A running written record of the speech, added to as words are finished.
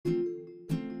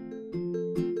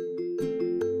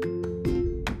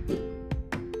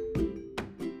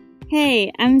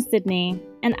Hey, I'm Sydney,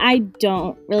 and I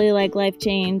don't really like life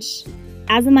change.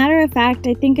 As a matter of fact,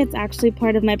 I think it's actually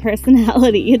part of my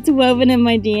personality. It's woven in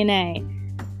my DNA.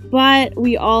 But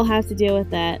we all have to deal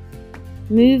with it.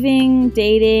 Moving,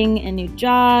 dating, and new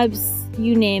jobs,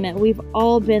 you name it, we've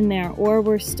all been there or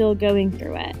we're still going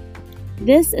through it.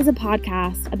 This is a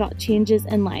podcast about changes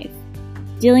in life,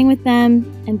 dealing with them,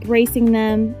 embracing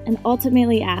them, and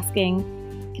ultimately asking,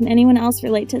 can anyone else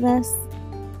relate to this?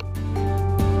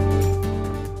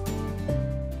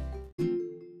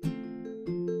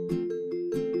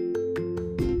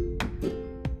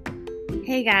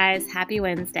 Hey guys, happy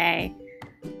Wednesday.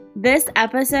 This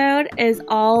episode is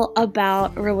all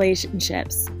about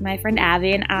relationships. My friend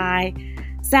Abby and I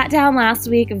sat down last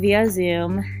week via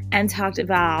Zoom and talked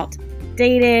about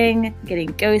dating, getting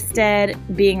ghosted,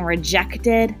 being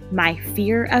rejected, my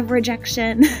fear of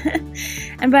rejection.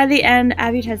 And by the end,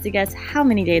 Abby tries to guess how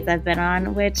many dates I've been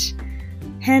on, which,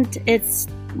 hint, it's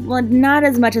not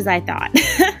as much as I thought.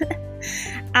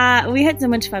 We had so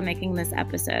much fun making this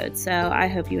episode, so I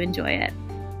hope you enjoy it.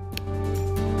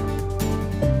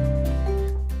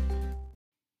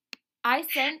 I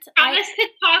promise to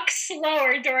talk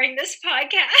slower during this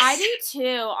podcast. I do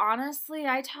too. Honestly,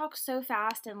 I talk so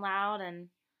fast and loud and...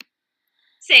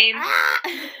 Same.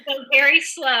 So very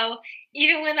slow,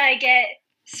 even when I get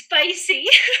spicy.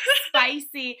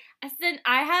 Spicy.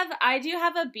 I do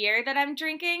have a beer that I'm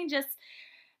drinking. Just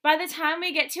by the time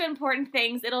we get to important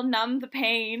things, it'll numb the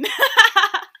pain.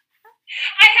 I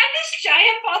have this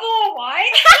giant bottle of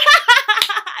wine.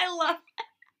 I love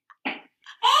it.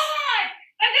 Hold on!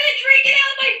 I'm gonna drink it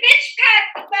out of my bitch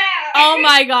pack bag! Oh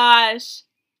my gosh.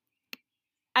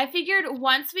 I figured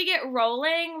once we get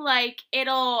rolling, like,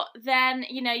 it'll then,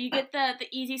 you get the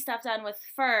easy stuff done with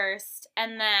first,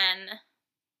 and then...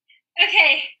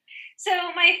 Okay,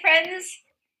 so my friends...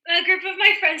 A group of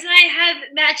my friends and I have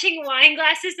matching wine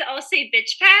glasses that all say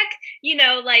bitch pack.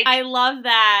 I love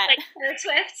that. Like Taylor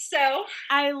Swift, so...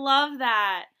 I love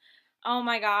that. Oh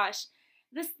my gosh.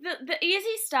 The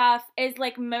easy stuff is,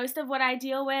 like, most of what I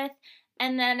deal with,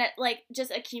 and then it, like, just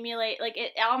accumulate, like,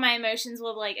 all my emotions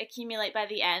will, like, accumulate by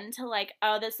the end to, like,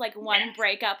 this, like, one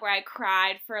breakup where I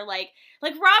cried for, like,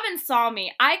 Robin saw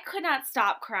me. I could not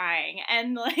stop crying,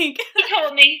 and, like... She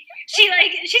told me. She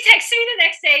texted me the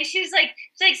next day. She was like,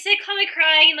 Sid called me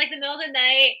crying in, like, the middle of the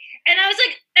night, and I was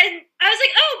like,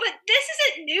 oh, but this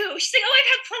isn't new. She's like, oh,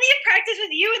 I've had plenty of practice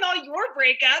with you and all your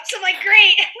breakups. I'm like,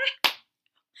 great.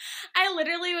 I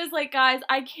literally was like, guys,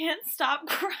 I can't stop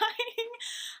crying.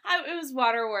 It was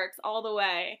waterworks all the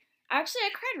way. Actually, I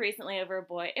cried recently over a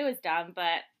boy. It was dumb,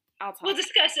 but I'll talk. We'll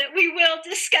discuss it. We will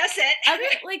discuss it.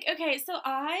 Okay, so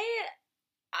I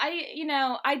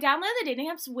downloaded the dating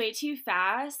apps way too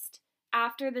fast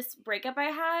after this breakup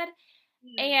I had,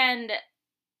 and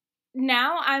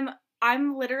now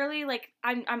I'm literally, like,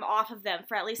 I'm off of them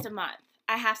for at least a month.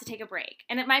 I have to take a break,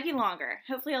 and it might be longer,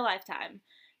 hopefully a lifetime,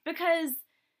 because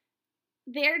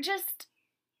they're just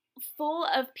full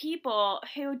of people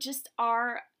who just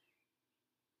are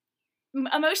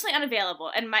emotionally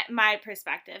unavailable in my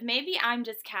perspective. Maybe I'm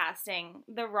just casting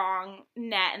the wrong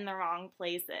net in the wrong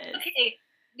places. Okay,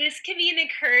 this can be an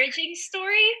encouraging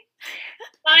story.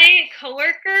 My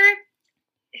coworker,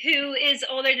 who is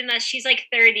older than us, she's like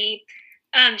 30,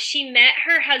 she met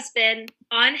her husband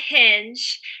on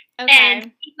Hinge, and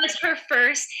it was her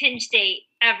first Hinge date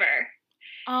ever.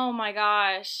 Oh my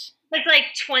gosh. Was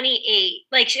like 28.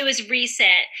 Like, it was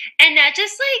recent. And that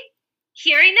just, like,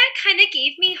 hearing that kind of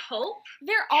gave me hope.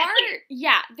 There are I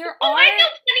know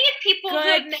plenty of people good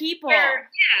who have people. Yeah.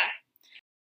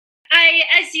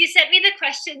 As you sent me the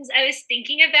questions, I was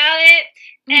thinking about it.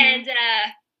 Mm-hmm. And,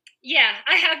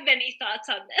 I have many thoughts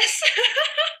on this.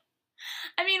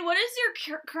 I mean, what is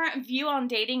your current view on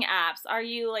dating apps? Are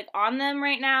you, like, on them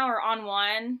right now or on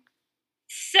one?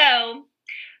 So...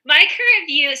 my current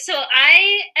view, so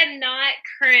I am not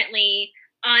currently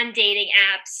on dating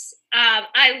apps.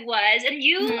 I was, and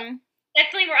you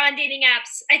definitely were on dating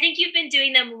apps. I think you've been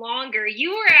doing them longer.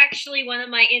 You were actually one of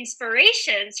my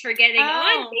inspirations for getting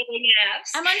on dating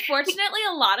apps. I'm unfortunately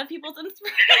a lot of people's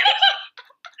inspiration.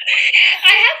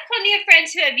 I have plenty of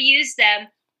friends who have used them.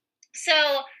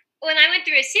 So when I went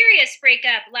through a serious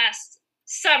breakup last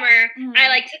summer,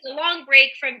 I took a long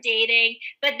break from dating,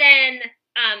 but then...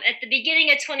 at the beginning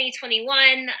of 2021,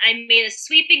 I made a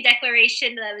sweeping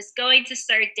declaration that I was going to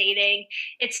start dating.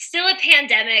 It's still a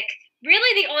pandemic.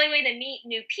 Really, the only way to meet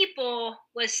new people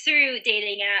was through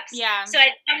dating apps. Yeah. So I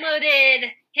downloaded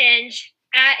Hinge.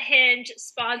 At Hinge,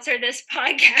 sponsor this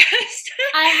podcast.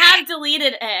 I have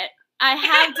deleted it.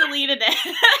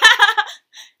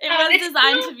 It was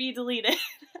designed to be deleted.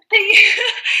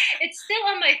 It's still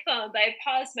on my phone, but I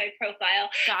paused my profile.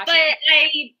 Gotcha. But I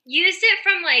used it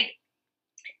from like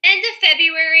end of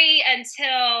February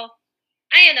until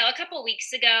I don't know, a couple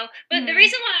weeks ago. But the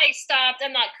reason why I stopped,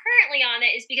 I'm not currently on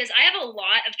it, is because I have a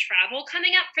lot of travel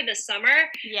coming up for the summer.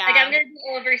 Yeah. Like I'm going to be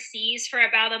overseas for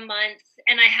about a month,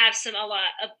 and I have a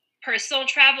lot of personal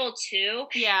travel too.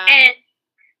 Yeah. And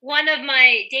one of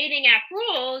my dating app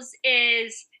rules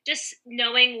is just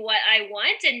knowing what I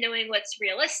want and knowing what's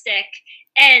realistic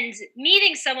and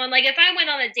meeting someone. Like if I went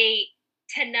on a date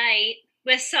tonight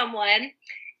with someone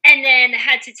and then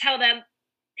had to tell them,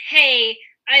 hey,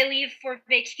 I leave for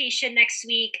vacation next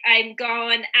week. I'm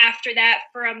gone after that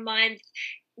for a month.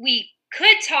 We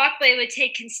could talk, but it would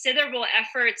take considerable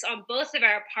efforts on both of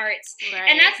our parts. Right.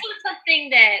 And that's not something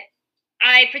that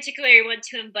I particularly want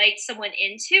to invite someone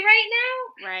into right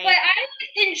now. Right. But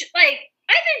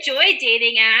I've enjoyed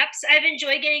dating apps. I've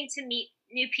enjoyed getting to meet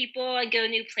new people and go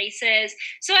new places.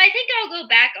 So I think I'll go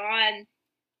back on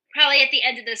probably at the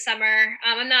end of the summer.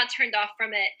 I'm not turned off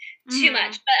from it too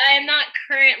much, but I am not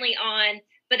currently on.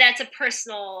 But that's a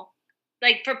personal,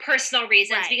 like for personal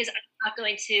reasons, right. because I'm not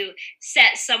going to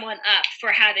set someone up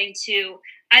for having to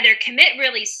either commit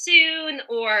really soon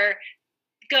or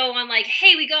go on like,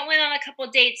 hey, we went on a couple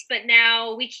dates, but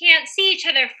now we can't see each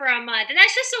other for a month. And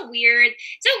that's just a weird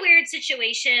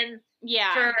situation.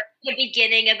 Yeah. For the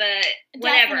beginning of a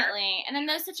whatever. Definitely. And in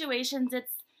those situations,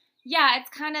 it's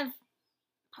kind of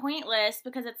pointless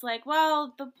because it's like,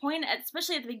 well, the point,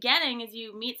 especially at the beginning, is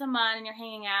you meet someone and you're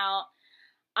hanging out.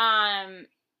 It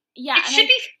should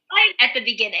be fine at the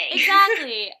beginning.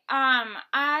 Exactly.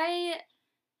 I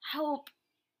hope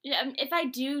if I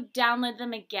do download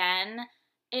them again,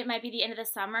 it might be the end of the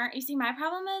summer. You see, my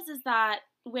problem is that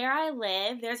where I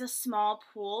live, there's a small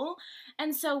pool,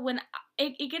 and so when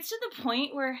it gets to the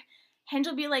point where Hinge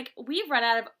will be like, we've run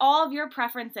out of all of your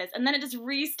preferences, and then it just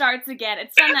restarts again.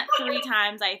 It's done that 3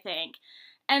 times, I think.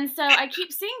 And so I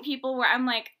keep seeing people where I'm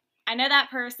like, I know that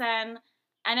person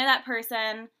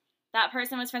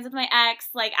was friends with my ex.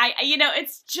 Like,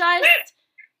 it's just,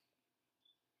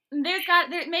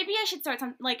 maybe I should start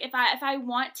something, like, if I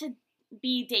want to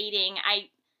be dating, I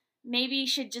maybe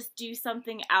should just do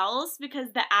something else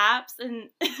because the apps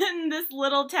in this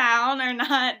little town are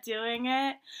not doing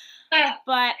it.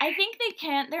 But I think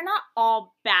they're not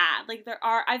all bad. Like,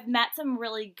 I've met some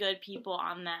really good people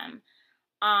on them.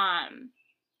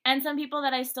 And some people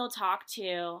that I still talk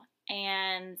to,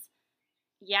 and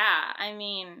yeah, I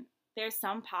mean, there's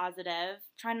some positive.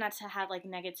 Trying not to have like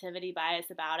negativity bias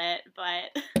about it,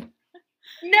 but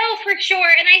no, for sure.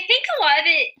 And I think a lot of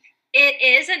it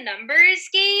is a numbers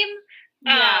game.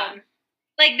 Yeah.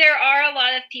 Like there are a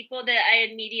lot of people that I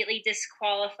immediately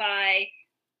disqualify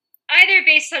either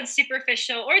based on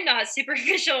superficial or not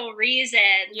superficial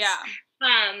reasons. Yeah.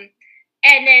 And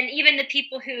then even the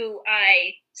people who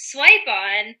I swipe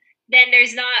on, then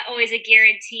there's not always a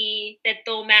guarantee that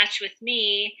they'll match with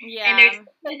me. Yeah. And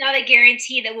there's not a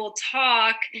guarantee that we'll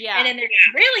talk. Yeah. And then there's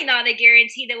really not a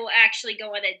guarantee that we'll actually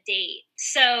go on a date.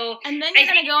 So and then you're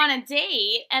going to go on a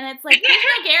date, and it's like, there's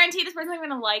no guarantee this person's going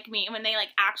to like me when they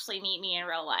like actually meet me in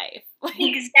real life.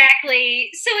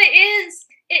 Exactly. So it is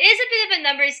a bit of a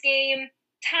numbers game.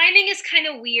 Timing is kind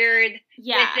of weird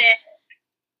with it.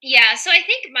 Yeah, so I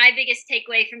think my biggest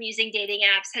takeaway from using dating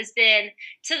apps has been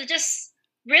to just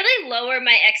really lower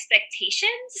my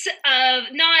expectations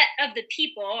not of the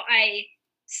people. I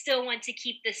still want to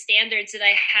keep the standards that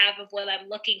I have of what I'm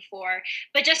looking for,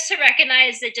 but just to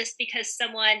recognize that just because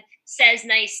someone says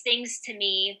nice things to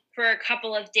me for a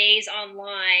couple of days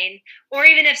online, or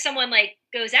even if someone like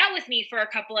goes out with me for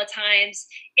a couple of times,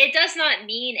 it does not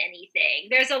mean anything.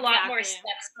 There's a lot more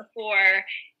steps before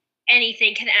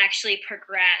anything can actually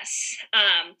progress.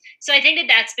 So I think that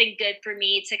that's been good for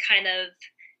me to kind of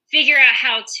figure out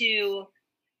how to,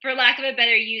 for lack of a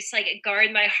better use, like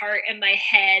guard my heart and my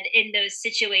head in those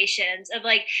situations of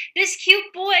like, this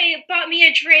cute boy bought me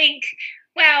a drink.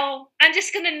 Well, I'm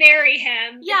just going to marry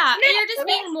him. Yeah, you're just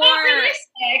being more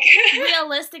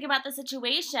realistic about the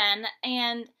situation.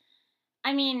 And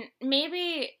I mean,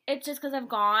 maybe it's just because I've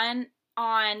gone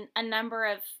on a number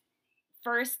of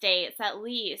first dates at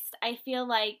least. I feel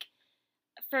like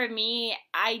for me,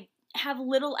 I have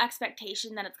little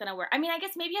expectation that it's going to work. I mean, I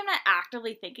guess maybe I'm not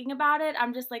actively thinking about it.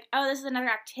 I'm just like, oh, this is another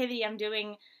activity I'm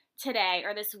doing today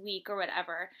or this week or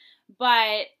whatever.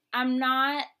 But I'm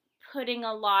not putting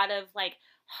a lot of like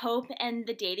hope in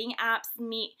the dating apps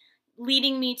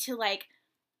leading me to like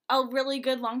a really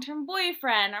good long-term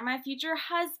boyfriend or my future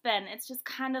husband. It's just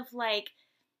kind of like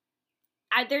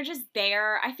they're just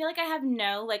there. I feel like I have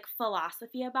no like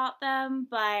philosophy about them,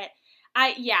 but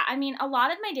I mean, a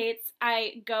lot of my dates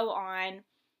I go on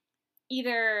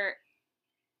either,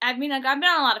 I mean, like, I've been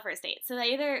on a lot of first dates, so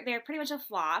they're pretty much a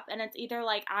flop, and it's either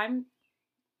like I'm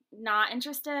not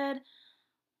interested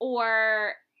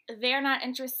or they're not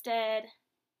interested.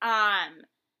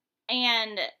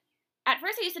 And at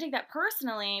first I used to take that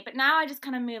personally, but now I just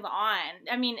kind of move on.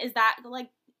 I mean, is that like,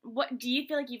 what do you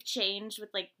feel like you've changed with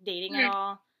like dating at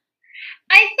all?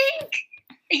 I think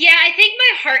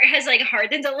my heart has like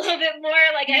hardened a little bit more.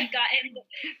 Like I've gotten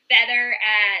better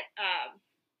at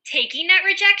taking that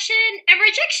rejection, and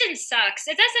rejection sucks.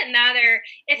 It doesn't matter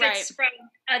if it's from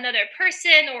another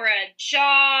person or a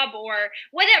job or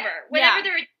whatever the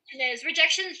rejection is.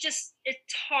 Rejection is just,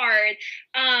 it's hard.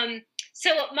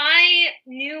 So my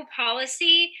new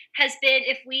policy has been,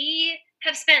 if we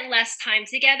have spent less time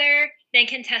together than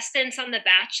contestants on The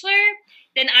Bachelor,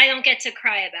 then I don't get to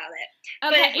cry about it.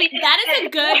 Okay, that is a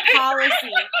good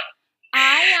policy.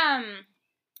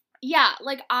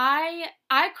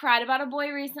 I cried about a boy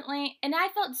recently, and I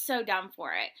felt so dumb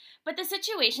for it. But the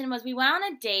situation was, we went on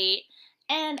a date,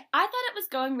 and I thought it was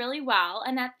going really well,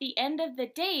 and at the end of the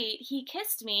date, he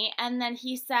kissed me, and then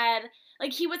he said,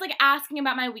 like, he was, like, asking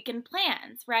about my weekend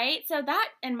plans, right? So that,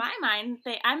 in my mind,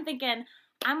 I'm thinking,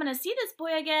 I'm gonna see this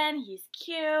boy again, he's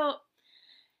cute.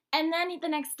 And then the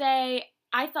next day,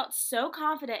 I felt so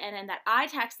confident in him that I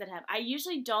texted him. I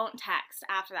usually don't text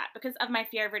after that because of my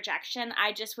fear of rejection.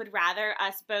 I just would rather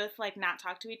us both, like, not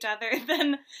talk to each other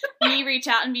than me reach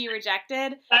out and be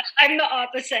rejected. I'm the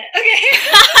opposite. Okay.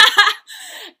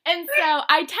 And so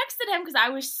I texted him because I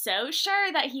was so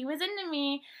sure that he was into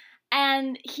me.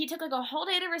 And he took, like, a whole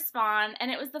day to respond. And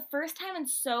it was the first time in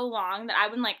so long that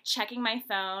I've been, like, checking my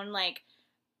phone, like,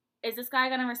 is this guy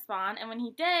gonna respond? And when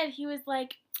he did, he was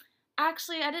like,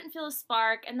 actually, I didn't feel a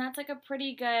spark, and that's, like, a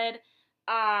pretty good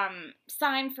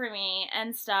sign for me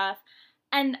and stuff.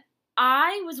 And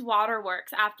I was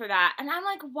waterworks after that, and I'm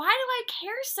like, why do I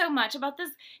care so much about this?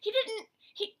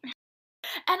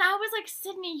 And I was like,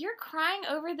 Sydney, you're crying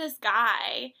over this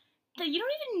guy that you don't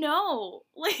even know.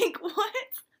 Like, what?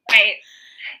 Right.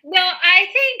 No, I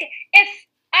think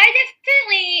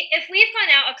if we've gone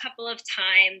out a couple of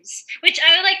times, which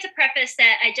I would like to preface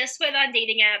that I just went on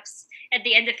dating apps at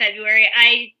the end of February.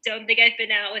 I don't think I've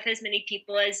been out with as many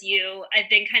people as you. I've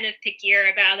been kind of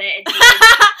pickier about it.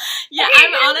 Yeah,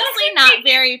 I'm honestly not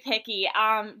very picky.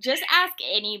 Just ask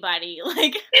anybody.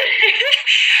 Like,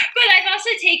 but I've also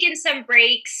taken some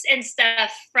breaks and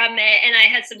stuff from it, and I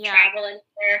had some travel in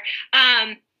there.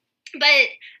 But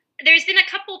there's been a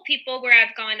couple people where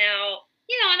I've gone out,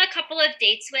 on a couple of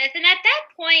dates with, and at that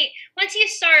point, once you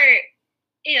start,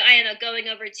 I don't know, going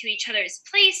over to each other's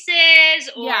places,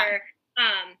 or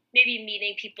maybe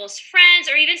meeting people's friends,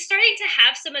 or even starting to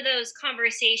have some of those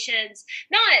conversations,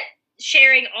 not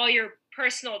sharing all your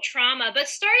personal trauma, but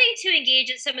starting to engage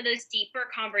in some of those deeper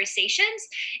conversations,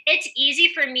 it's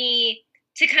easy for me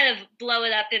to kind of blow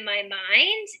it up in my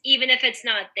mind, even if it's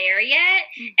not there yet.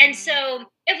 Mm-hmm. And so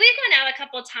if we've gone out a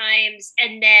couple times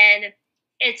and then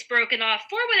it's broken off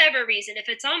for whatever reason, if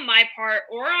it's on my part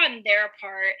or on their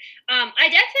part, I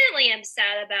definitely am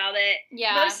sad about it.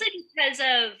 Yeah. Mostly because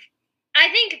of, I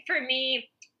think for me,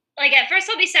 like, at first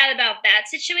I'll be sad about that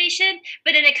situation,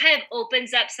 but then it kind of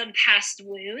opens up some past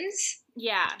wounds.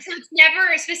 Yeah. So it's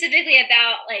never specifically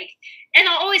about, like, and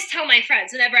I'll always tell my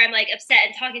friends whenever I'm, like, upset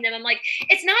and talking to them, I'm like,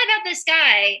 it's not about this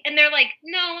guy. And they're like,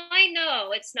 no, I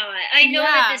know it's not. I know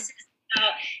that this is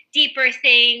about deeper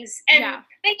things. And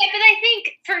but I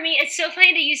think for me, it's so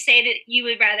funny that you say that you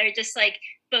would rather just, like,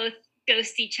 both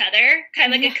ghost each other,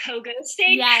 kind of like a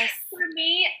co-ghosting. Yes. For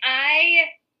me,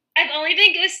 I've only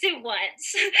been ghosted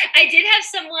once. I did have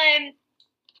someone,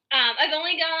 I've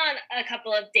only gone on a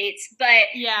couple of dates, but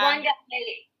one guy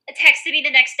texted me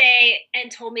the next day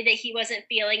and told me that he wasn't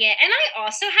feeling it. And I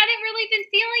also hadn't really been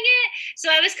feeling it.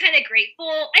 So I was kind of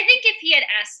grateful. I think if he had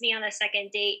asked me on a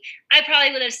second date, I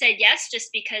probably would have said yes, just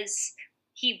because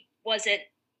he wasn't,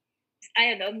 I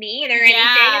don't know, mean or anything.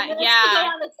 And we'll go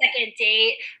on the second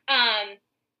date.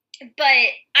 But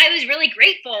I was really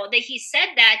grateful that he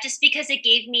said that, just because it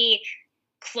gave me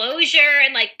closure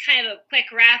and, like, kind of a quick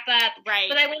wrap up. Right.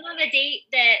 But I went on a date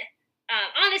that,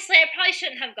 honestly, I probably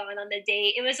shouldn't have gone on the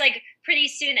date. It was, like, pretty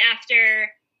soon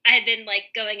after I had been, like,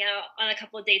 going out on a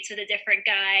couple of dates with a different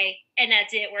guy, and that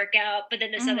didn't work out. But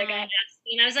then this other guy asked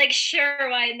me, and I was like, sure,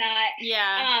 why not?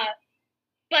 Yeah.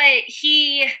 But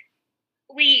it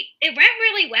went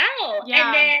really well.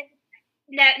 Yeah. And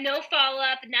then no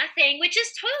follow-up, nothing, which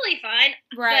is totally fine.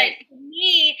 Right. But for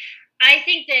me, I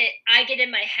think that I get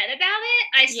in my head about it.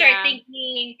 I start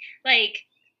thinking, like,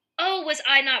 oh, was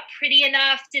I not pretty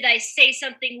enough? Did I say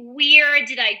something weird?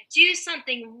 Did I do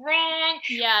something wrong?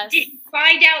 Yes. Did you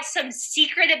find out some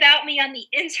secret about me on the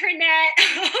internet?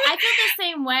 I feel the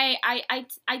same way. I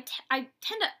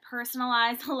tend to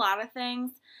personalize a lot of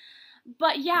things.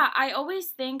 But yeah, I always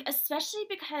think, especially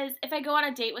because if I go on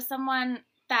a date with someone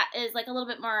that is like a little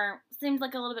bit more, seems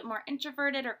like a little bit more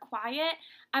introverted or quiet,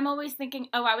 I'm always thinking,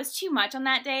 oh, I was too much on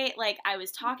that date. Like, I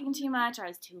was talking too much, or I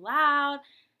was too loud,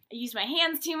 I used my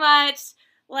hands too much.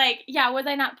 Like, yeah, was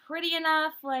I not pretty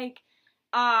enough? Like,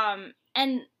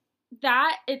 and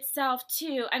that itself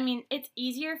too, I mean, it's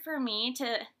easier for me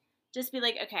to just be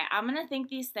like, okay, I'm gonna think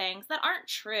these things that aren't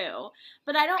true,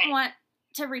 but I don't want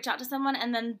to reach out to someone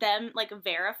and then them like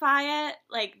verify it,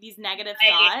 like these negative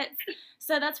thoughts.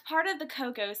 So that's part of the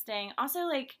co-ghosting. Also,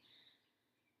 like,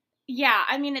 yeah,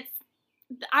 I mean,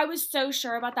 I was so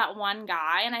sure about that one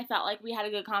guy and I felt like we had a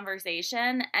good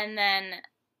conversation, and then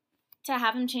to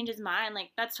have him change his mind,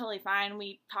 like, that's totally fine.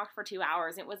 We talked for 2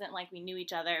 hours. It wasn't like we knew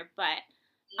each other, but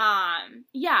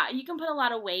yeah, you can put a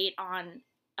lot of weight on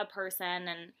a person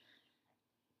and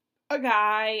a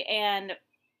guy. And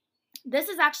this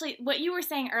is actually what you were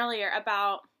saying earlier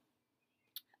about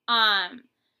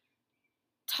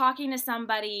talking to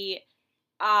somebody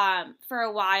for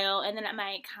a while and then it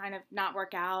might kind of not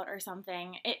work out or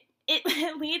something.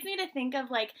 It leads me to think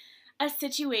of like a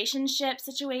situation,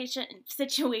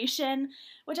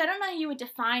 which I don't know how you would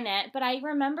define it, but I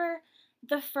remember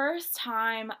the first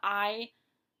time I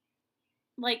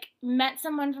like met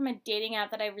someone from a dating app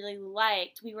that I really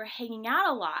liked. We were hanging out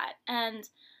a lot, and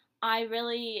I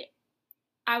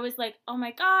was like, oh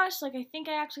my gosh, like, I think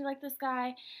I actually like this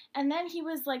guy. And then he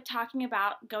was like talking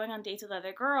about going on dates with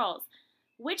other girls,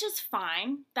 which is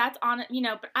fine. That's on it,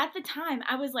 but at the time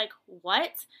I was like,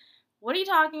 what? What are you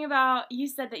talking about? You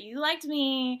said that you liked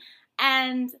me.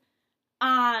 And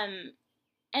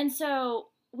so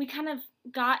we kind of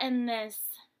got in this,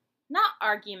 not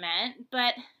argument,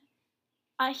 but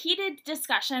a heated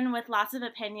discussion with lots of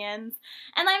opinions.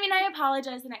 And I mean, I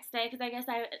apologized the next day because I guess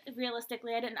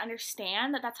realistically I didn't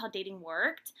understand that that's how dating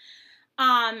worked.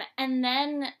 And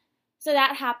then so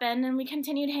that happened, and we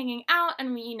continued hanging out,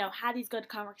 and we had these good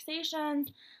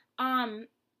conversations.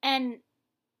 And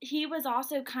he was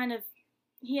also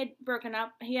he had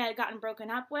gotten broken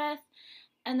up with,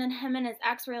 and then him and his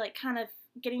ex were like kind of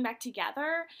getting back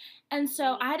together. And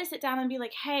so I had to sit down and be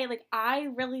like, hey, like, I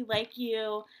really like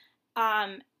you.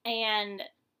 And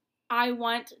I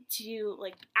want to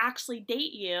like actually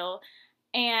date you.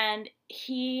 And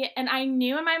I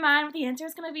knew in my mind what the answer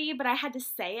was going to be, but I had to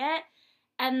say it.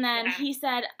 And then he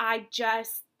said, I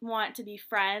just want to be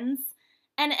friends.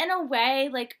 And in a way,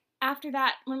 like, after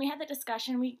that, when we had that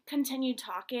discussion, we continued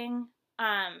talking.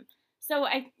 So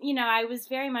I was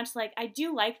very much like, I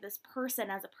do like this person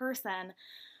as a person.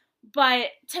 But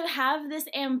to have this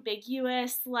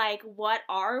ambiguous, like, what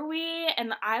are we?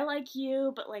 And I like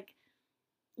you, but, like,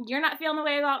 you're not feeling the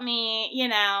way about me,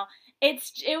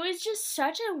 It was just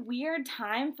such a weird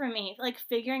time for me, like,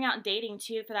 figuring out dating,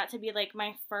 too, for that to be, like,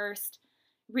 my first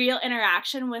real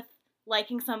interaction with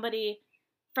liking somebody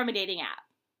from a dating app.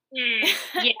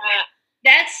 Yeah,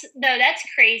 that's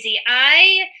crazy.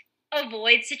 I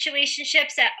avoid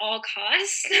situationships at all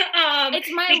costs. It's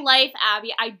my life,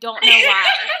 Abby. I don't know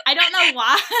why. I don't know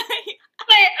why.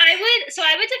 But I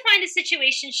would define a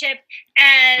situationship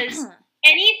as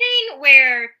anything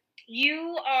where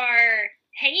you are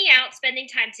hanging out, spending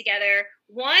time together,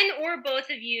 one or both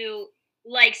of you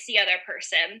likes the other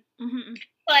person,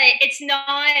 but it's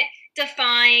not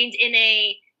defined in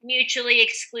a mutually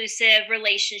exclusive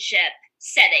relationship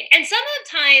setting. And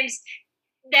sometimes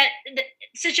that the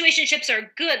situationships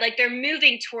are good, like they're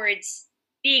moving towards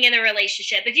being in a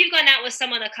relationship. If you've gone out with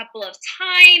someone a couple of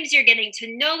times, you're getting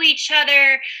to know each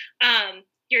other,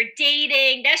 you're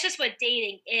dating. That's just what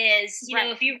dating is. You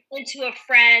know, if you run into a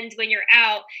friend when you're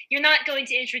out, you're not going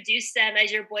to introduce them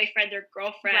as your boyfriend or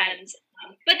girlfriend.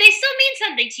 But they still mean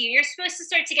something to you. You're supposed to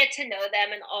start to get to know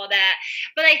them and all that.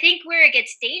 But I think where it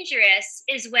gets dangerous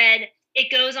is when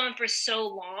it goes on for so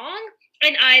long,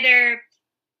 and either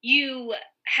you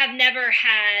have never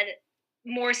had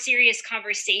more serious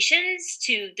conversations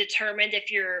to determine if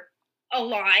you're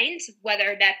aligned,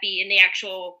 whether that be in the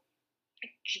actual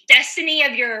destiny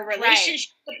of your relationship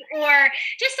or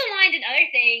just aligned in other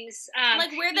things.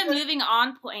 Like where the moving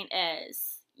on point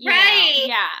is. Right.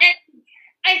 Yeah. And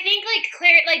I think like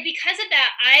Claire, like because of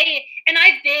that,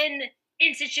 I've been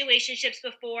in situationships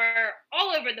before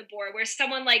all over the board where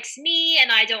someone likes me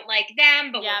and I don't like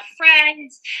them, but we're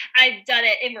friends. I've done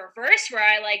it in reverse where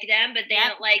I like them, but they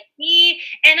don't like me.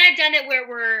 And I've done it where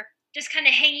we're just kind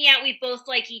of hanging out. We both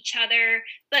like each other,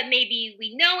 but maybe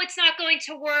we know it's not going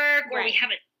to work, or we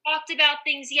haven't talked about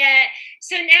things yet.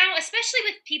 So now, especially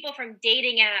with people from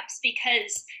dating apps,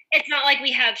 because it's not like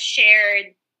we have shared,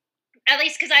 at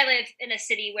least because I live in a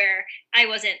city where I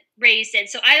wasn't raised in,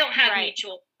 so I don't have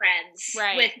mutual friends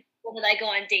with people that I go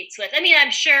on dates with. I mean,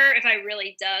 I'm sure if I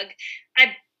really dug, I'm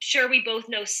sure we both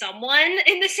know someone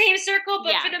in the same circle,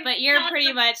 but but you're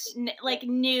pretty much like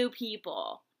new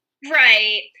people.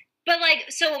 Right. But like,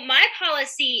 so my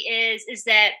policy is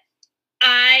that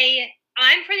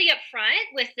I'm pretty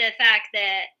upfront with the fact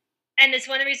that, and it's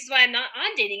one of the reasons why I'm not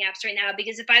on dating apps right now,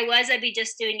 because if I was, I'd be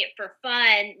just doing it for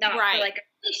fun, not for like a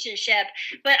relationship.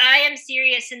 But I am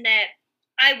serious in that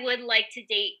I would like to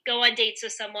go on dates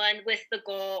with someone with the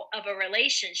goal of a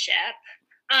relationship.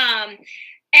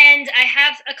 And I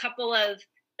have a couple of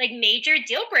like major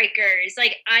deal breakers.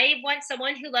 Like, I want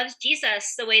someone who loves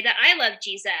Jesus the way that I love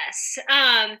Jesus.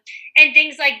 And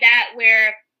things like that,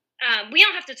 where we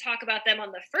don't have to talk about them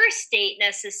on the first date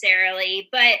necessarily,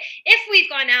 but if we've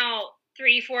gone out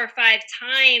 3, 4, 5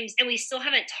 times and we still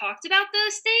haven't talked about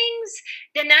those things,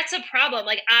 then that's a problem.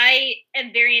 Like, I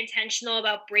am very intentional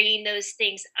about bringing those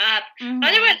things up.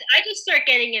 Otherwise, I just start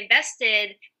getting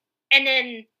invested, and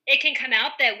then it can come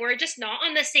out that we're just not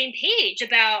on the same page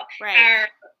about our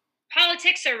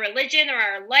politics or religion or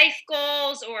our life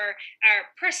goals or our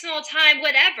personal time,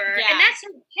 whatever. And that's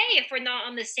okay if we're not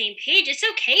on the same page. It's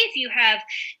okay if you have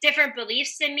different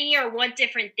beliefs than me or want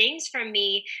different things from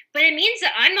me, but it means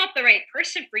that I'm not the right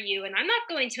person for you, and I'm not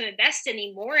going to invest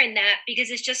any more in that,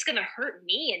 because it's just going to hurt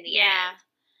me in the end.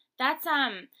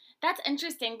 That's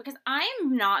interesting, because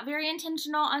I'm not very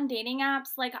intentional on dating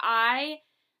apps. Like,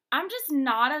 I'm just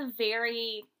not a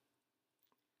very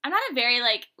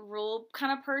like rule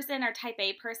kind of person or type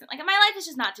A person. Like, my life is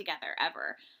just not together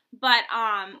ever. But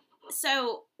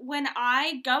so when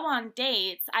I go on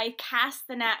dates, I cast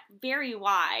the net very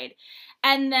wide,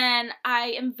 and then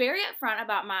I am very upfront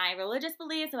about my religious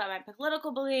beliefs, about my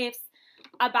political beliefs,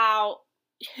 about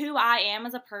who I am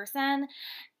as a person.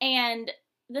 And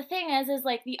the thing is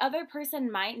like, the other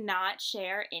person might not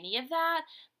share any of that,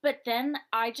 but then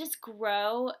I just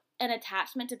grow an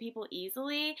attachment to people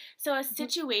easily. So a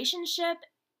situationship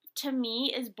to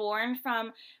me is born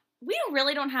from, we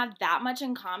really don't have that much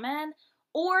in common,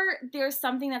 or there's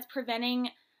something that's preventing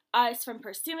us from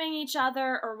pursuing each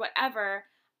other or whatever.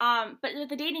 But with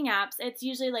the dating apps, it's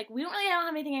usually like, we don't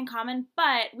have anything in common,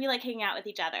 but we like hanging out with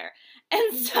each other.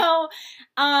 And so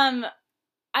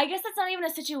I guess that's not even a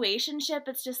situationship.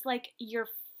 It's just like you're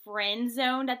friend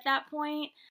zoned at that point.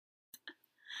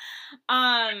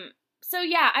 So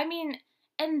yeah, I mean,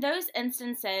 in those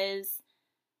instances,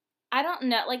 I don't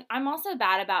know, like, I'm also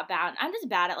bad about I'm just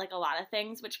bad at like a lot of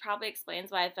things, which probably explains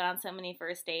why I've been on so many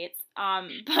first dates.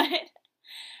 But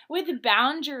with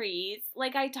boundaries,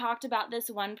 like, I talked about this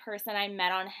one person I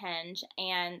met on Hinge,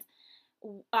 and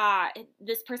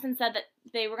this person said that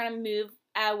they were going to move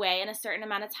away in a certain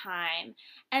amount of time.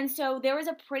 And so there was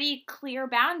a pretty clear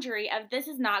boundary of, this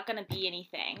is not going to be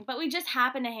anything, but we just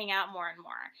happen to hang out more and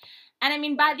more. And I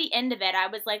mean, by the end of it, I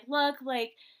was like, look,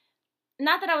 like,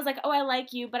 not that I was like, oh, I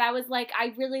like you, but I was like,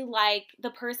 I really like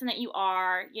the person that you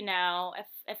are. You know,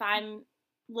 if I'm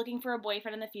looking for a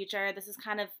boyfriend in the future, this is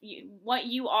kind of what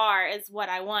you are is what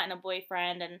I want in a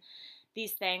boyfriend, and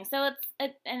these things. So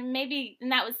and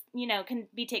that was, you know, can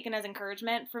be taken as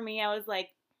encouragement for me. I was like,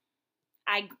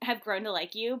 I have grown to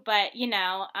like you, but you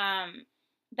know,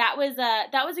 that was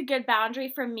a good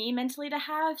boundary for me mentally to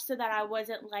have, so that I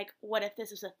wasn't like, what if this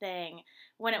was a thing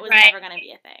when it was never going to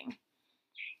be a thing.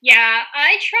 Yeah,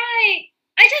 I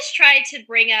just try to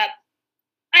bring up,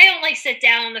 I don't like sit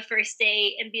down on the first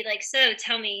date and be like, so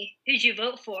tell me, who'd you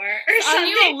vote for? Or something. Are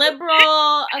you a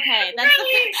liberal? Okay, that's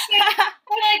really? Like,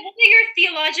 what are your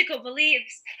theological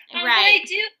beliefs? But I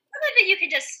do believe that you can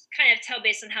just kind of tell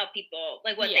based on how people,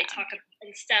 like, what they talk about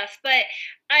and stuff. But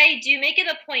I do make it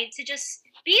a point to just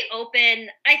be open.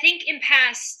 I think in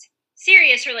past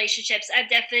serious relationships, I've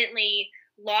definitely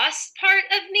lost part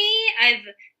of me. I've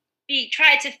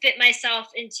tried to fit myself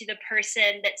into the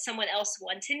person that someone else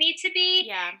wanted me to be.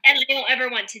 Yeah. And I don't ever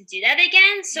want to do that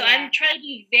again. So I'm trying to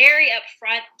be very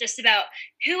upfront just about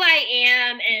who I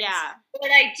am and what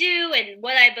I do and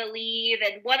what I believe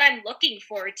and what I'm looking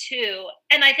for too.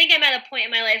 And I think I'm at a point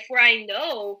in my life where I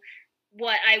know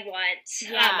what I want.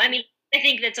 Yeah. I mean, I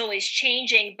think that's always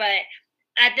changing, but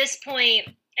at this point,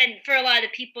 and for a lot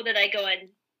of people that I go on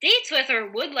dates with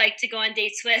or would like to go on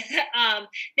dates with,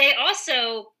 they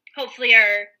also hopefully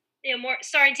are, you know, more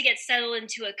starting to get settled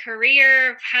into a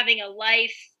career, having a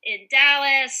life in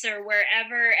Dallas or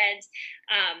wherever, and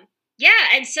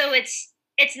and so it's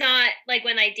it's not like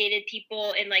when I dated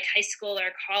people in like high school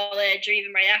or college or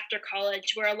even right after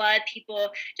college, where a lot of people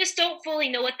just don't fully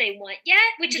know what they want yet,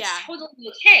 which is totally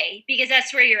okay because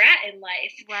that's where you're at in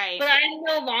life. Right. But I'm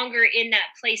no longer in that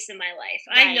place in my life.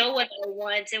 Right. I know what I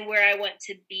want and where I want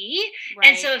to be. Right.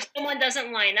 And so if someone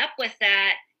doesn't line up with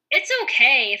that, it's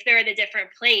okay if they're in a different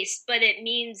place, but it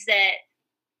means that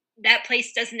that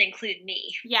place doesn't include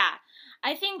me. Yeah.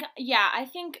 I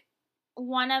think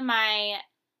one of my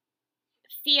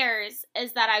fears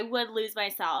is that I would lose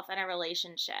myself in a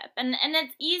relationship. And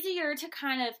it's easier to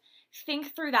kind of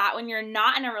think through that when you're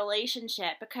not in a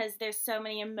relationship because there's so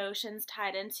many emotions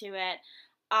tied into it.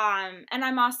 And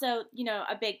I'm also, you know,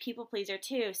 a big people pleaser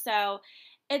too. So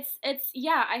it's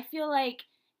I feel like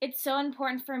it's so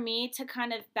important for me to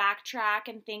kind of backtrack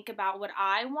and think about what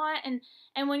I want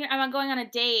and when I'm going on a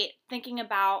date, thinking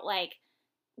about like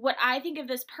what I think of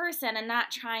this person and not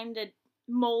trying to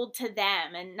mold to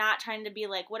them and not trying to be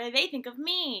like, what do they think of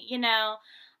me? You know?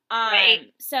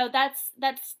 Right. So that's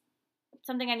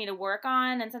something I need to work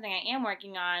on and something I am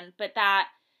working on, but that,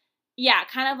 yeah,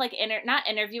 kind of like not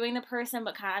interviewing the person,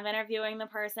 but kind of interviewing the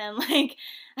person, like,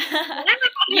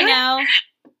 you know?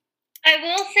 I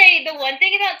will say the one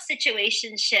thing about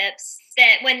situationships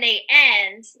that when they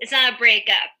end, it's not a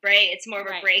breakup, right? It's more of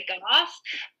a break off.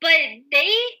 But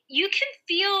you can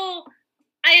feel,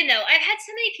 I don't know, I've had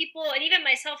so many people and even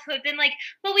myself who have been like,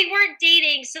 well, we weren't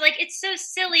dating. So like, it's so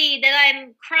silly that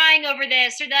I'm crying over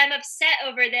this or that I'm upset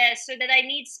over this or that I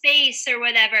need space or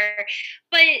whatever.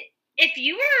 But if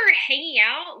you were hanging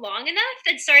out long enough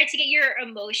and started to get your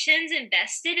emotions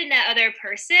invested in that other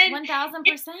person, 1000%.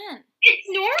 It's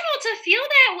normal to feel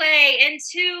that way and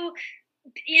to,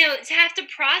 you know, to have to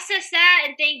process that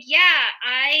and think, yeah,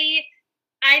 I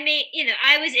may, you know,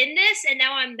 I was in this and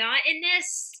now I'm not in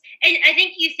this. And I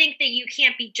think you think that you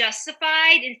can't be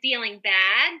justified in feeling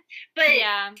bad, but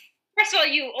yeah. First of all,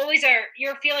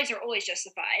 your feelings are always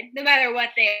justified, no matter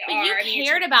what they are. But you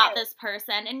cared about this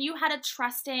person and you had a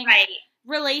trusting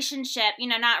relationship, you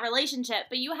know, not relationship,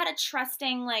 but you had a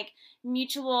trusting, like,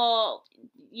 mutual,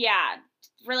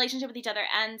 relationship with each other.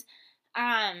 And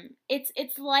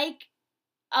it's like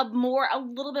a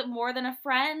little bit more than a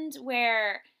friend,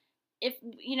 where if,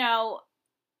 you know,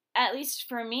 at least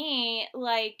for me,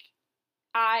 like,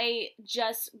 I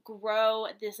just grow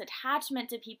this attachment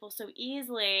to people so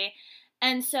easily.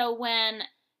 And so when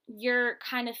you're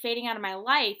kind of fading out of my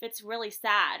life, it's really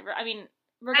sad. I mean,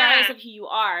 regardless of who you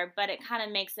are, but it kind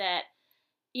of makes it,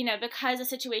 you know, because a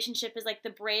situationship is like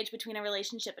the bridge between a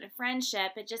relationship and a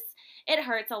friendship, it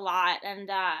hurts a lot. And,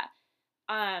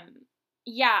 I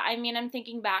mean, I'm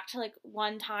thinking back to like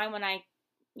one time when I,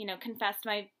 you know, confessed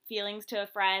my feelings to a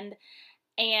friend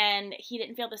and he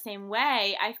didn't feel the same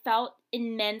way. I felt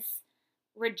immense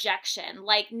rejection.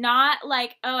 Like, not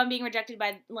like, oh, I'm being rejected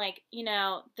by, like, you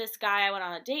know, this guy I went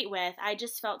on a date with. I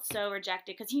just felt so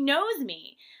rejected because he knows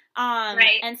me.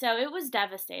 And so it was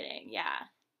devastating. Yeah.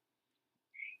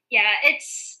 Yeah,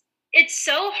 it's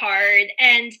so hard.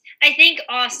 And I think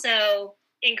also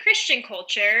in Christian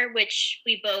culture, which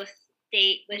we both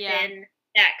date within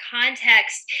that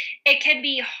context, it can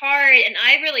be hard. And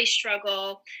I really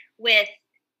struggle with,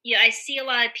 you know, I see a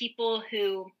lot of people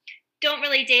who don't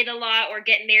really date a lot or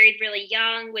get married really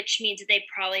young, which means that they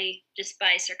probably just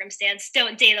by circumstance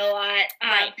don't date a lot.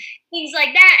 Things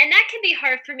like that. And that can be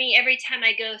hard for me every time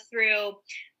I go through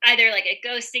either like a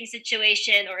ghosting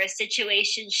situation or a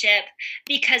situationship,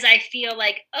 because I feel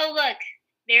like, oh, look,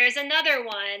 there's another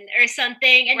one or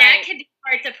something. And that can be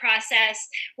hard to process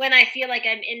when I feel like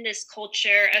I'm in this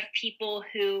culture of people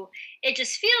who it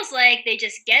just feels like they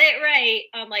just get it right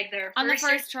on like their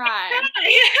first try.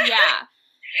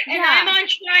 And I'm on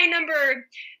try number,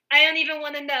 I don't even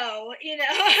want to know, you know.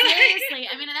 Seriously.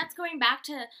 I mean, that's going back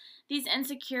to these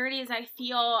insecurities I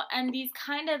feel and these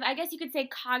kind of, I guess you could say,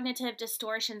 cognitive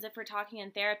distortions, if we're talking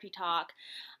in therapy talk,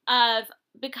 of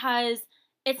because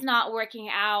it's not working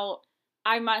out,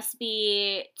 I must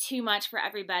be too much for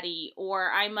everybody,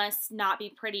 or I must not be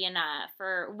pretty enough,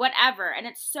 or whatever. And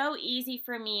it's so easy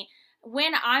for me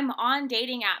when I'm on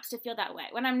dating apps to feel that way.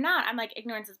 When I'm not, I'm like,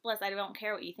 ignorance is bliss. I don't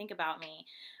care what you think about me.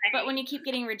 But when you keep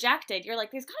getting rejected, you're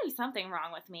like, there's got to be something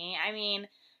wrong with me. I mean,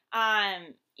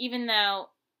 even though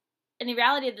in the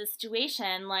reality of the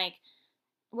situation, like,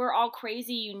 we're all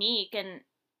crazy unique, and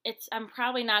I'm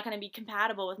probably not going to be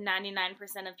compatible with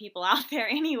 99% of people out there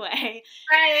anyway.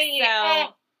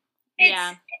 So,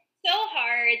 it's so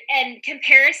hard, and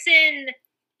comparison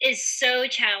is so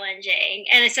challenging,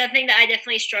 and it's something that I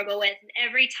definitely struggle with. And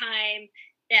every time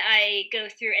that I go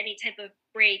through any type of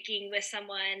breaking with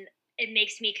someone, it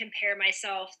makes me compare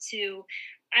myself to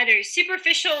either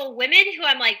superficial women who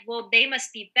I'm like, well, they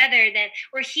must be better than,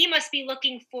 or he must be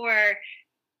looking for,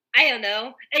 I don't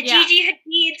know, a Gigi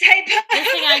Hadid type of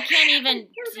this thing I can't even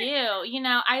do. You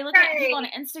know, I look at people on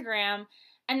Instagram,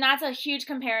 and that's a huge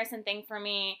comparison thing for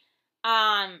me.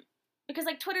 Because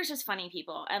like Twitter's just funny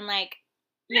people, and like,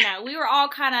 you know, we were all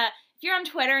kind of, if you're on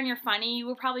Twitter and you're funny, you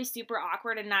were probably super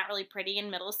awkward and not really pretty in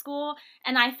middle school,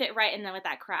 and I fit right in there with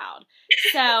that crowd.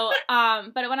 So,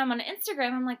 but when I'm on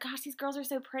Instagram, I'm like, gosh, these girls are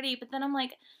so pretty. But then I'm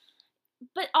like,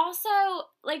 but also,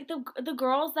 like, the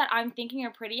girls that I'm thinking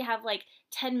are pretty have, like,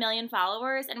 10 million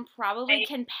followers and probably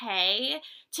can pay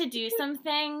to do some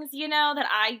things, you know, that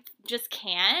I just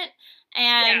can't.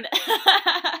 And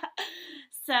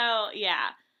so, yeah.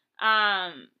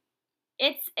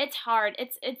 It's hard.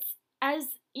 It's as,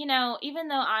 you know, even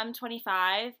though I'm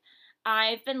 25,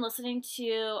 I've been listening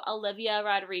to Olivia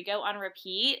Rodrigo on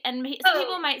repeat, and some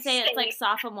people might say it's like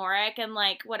sophomoric and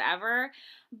like whatever,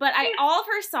 but all of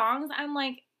her songs, I'm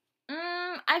like,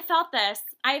 I felt this.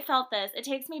 It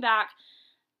takes me back,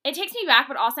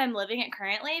 but also I'm living it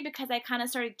currently because I kind of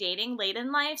started dating late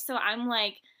in life, so I'm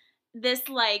like this,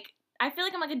 like, I feel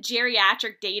like I'm like a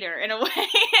geriatric dater in a way.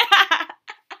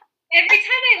 Every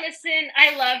time I listen,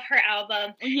 I love her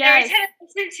album. Yes. Every time I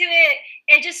listen to it,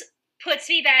 it just puts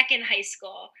me back in high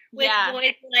school with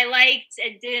boys that I liked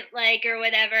and didn't like or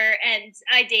whatever, and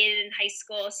I dated in high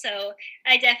school. So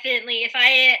I definitely, if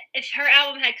her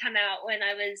album had come out when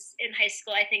I was in high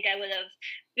school, I think I would have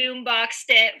boomboxed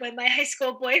it when my high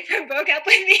school boyfriend broke up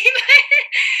with me.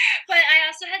 But I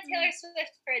also had Taylor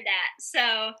Swift for that.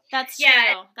 So that's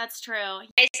true. That's true.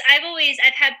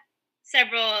 I've had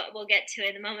several, we'll get to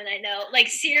in a moment, I know, like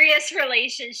serious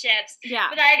relationships. Yeah.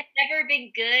 But I've never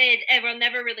been good, and we've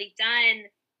never really done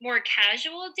more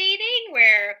casual dating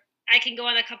where I can go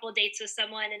on a couple of dates with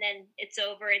someone and then it's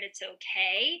over and it's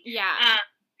okay. Yeah.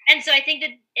 And so I think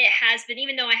that it has been,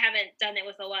 even though I haven't done it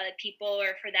with a lot of people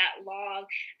or for that long,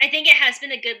 I think it has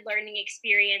been a good learning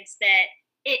experience that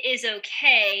it is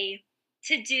okay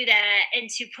to do that and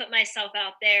to put myself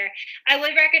out there. I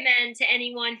would recommend to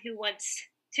anyone who wants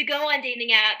to go on dating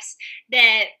apps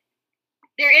that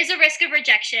there is a risk of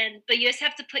rejection, but you just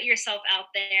have to put yourself out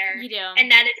there. You do.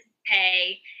 And that is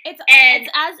okay.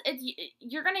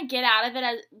 You're going to get out of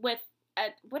it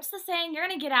what's the saying? You're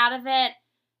going to get out of it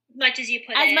as much as you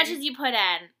put in. Yeah.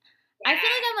 I feel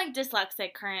like I'm like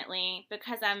dyslexic currently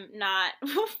because I'm not.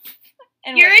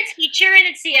 You're a teacher and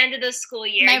it's the end of the school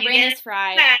year. My brain is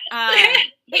fried.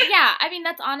 But yeah, I mean,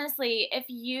 that's honestly, if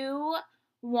you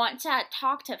want to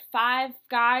talk to 5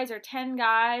 guys or 10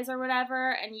 guys or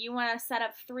whatever, and you want to set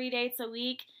up 3 dates a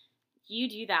week, you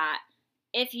do that.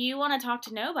 If you want to talk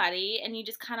to nobody and you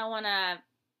just kind of want to,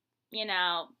 you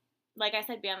know, like I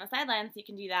said, be on the sidelines, you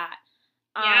can do that.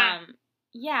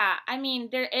 Yeah, I mean,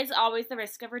 there is always the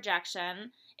risk of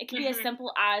rejection. It can be as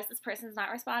simple as this person's not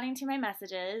responding to my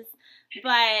messages.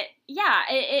 But yeah,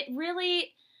 it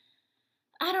really,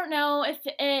 I don't know if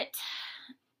it,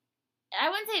 I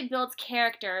wouldn't say it builds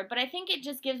character, but I think it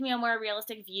just gives me a more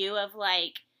realistic view of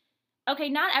like, okay,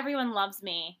 not everyone loves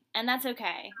me, and that's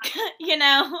okay, you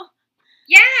know?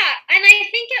 Yeah, and I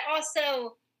think it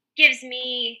also gives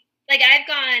me, like,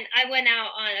 I went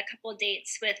out on a couple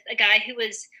dates with a guy who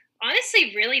was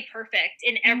honestly really perfect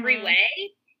in every way,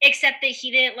 except that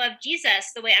he didn't love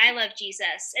Jesus the way I love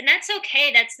Jesus. And that's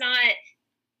okay. That's not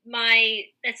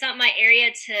my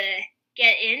area to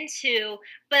get into,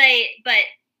 but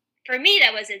for me,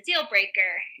 that was a deal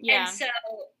breaker. Yeah. And so,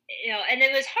 you know, and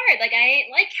it was hard. Like, I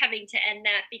didn't like having to end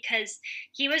that because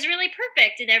he was really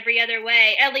perfect in every other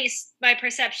way. At least my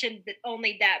perception,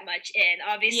 only that much in.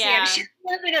 Obviously, I'm sure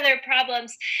having other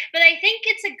problems. But I think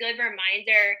it's a good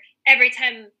reminder every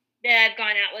time that I've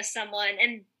gone out with someone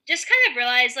and just kind of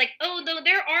realize, like, oh, though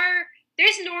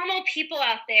there's normal people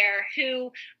out there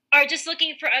who are just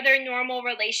looking for other normal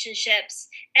relationships,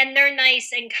 and they're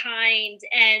nice and kind,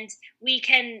 and we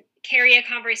can carry a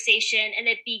conversation and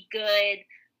it be good.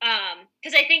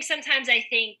 Because I think sometimes I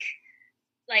think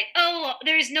like, oh,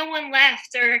 there's no one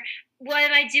left, or what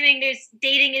am I doing?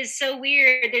 Dating is so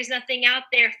weird. There's nothing out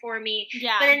there for me.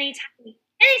 Yeah. But anytime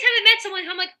I met someone,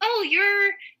 I'm like, oh,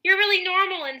 you're really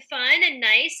normal and fun and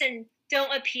nice, and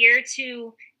don't appear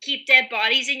to keep dead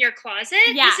bodies in your closet.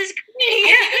 Yeah. This is great.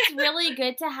 I think it's really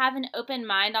good to have an open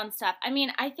mind on stuff. I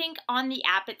mean, I think on the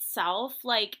app itself,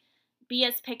 like, be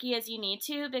as picky as you need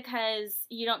to, because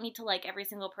you don't need to like every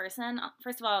single person.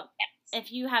 First of all,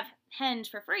 if you have Hinge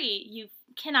for free, you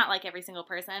cannot like every single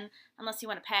person unless you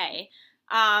want to pay.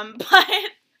 But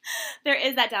there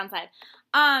is that downside.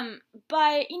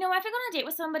 But if I go on a date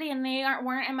with somebody and they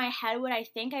weren't in my head what I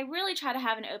think, I really try to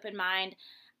have an open mind.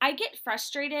 I get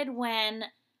frustrated when,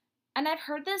 and I've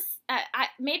heard this,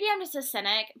 maybe I'm just a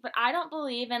cynic, but I don't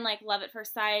believe in like love at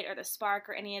first sight or the spark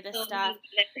or any of this stuff.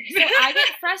 So I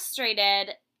get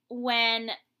frustrated when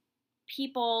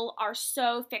people are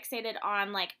so fixated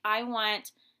on like,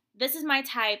 this is my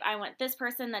type, I want this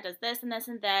person that does this and this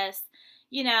and this,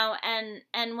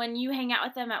 and when you hang out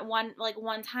with them at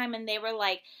one time and they were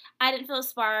like, I didn't feel a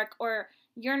spark, or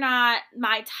you're not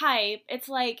my type, it's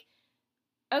like,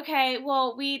 okay,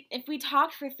 well, if we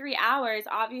talked for 3 hours,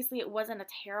 obviously it wasn't a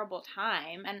terrible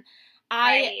time. And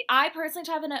I personally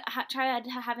try to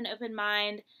have an open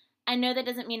mind. I know that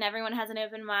doesn't mean everyone has an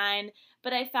open mind,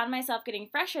 but I found myself getting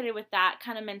frustrated with that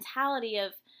kind of mentality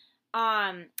of,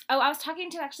 I was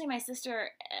talking to actually my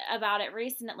sister about it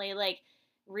recently.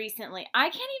 I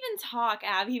can't even talk,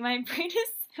 Abby. My brain is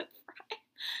so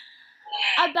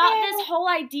fried. About this whole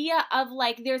idea of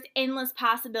like, there's endless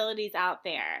possibilities out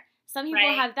there. Some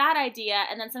people have that idea,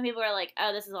 and then some people are like,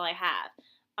 oh, this is all I have.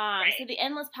 So the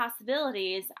endless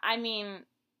possibilities, I mean,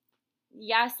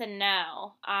 yes and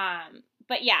no.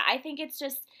 But yeah, I think it's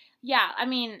just,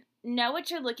 know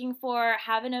what you're looking for,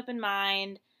 have an open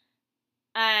mind,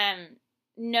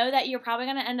 know that you're probably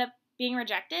going to end up being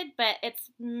rejected, but it's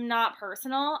not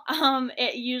personal.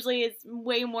 It usually is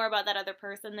way more about that other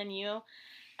person than you,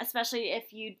 especially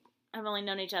if you have only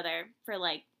known each other for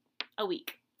like a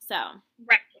week. So.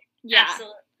 Right. Yeah.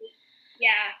 Absolutely.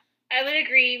 Yeah. I would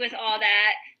agree with all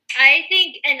that. I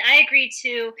think, and I agree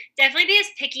too, definitely be as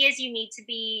picky as you need to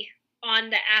be on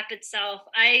the app itself.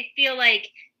 I feel like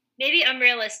maybe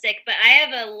unrealistic, but I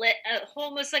have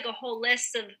almost like a whole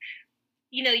list of,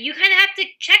 you kind of have to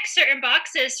check certain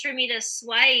boxes for me to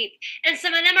swipe. And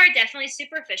some of them are definitely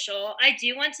superficial. I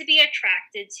do want to be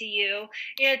attracted to you.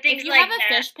 Things like that. If you have a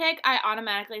fish pic, I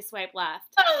automatically swipe left.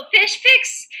 Oh, fish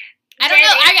pics? I don't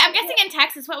know. I'm guessing in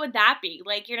Texas, what would that be?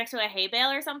 Like you're next to a hay bale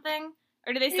or something?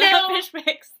 Or do they still have fish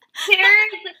pics?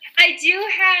 I do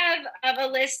have a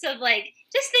list of like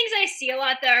just things I see a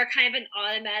lot that are kind of an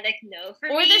automatic no for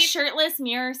me. Or the shirtless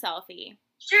mirror selfie.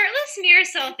 Shirtless mirror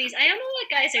selfies. I don't know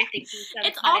what guys are thinking sometimes.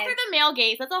 It's all for the male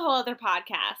gaze. That's a whole other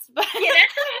podcast. But yeah,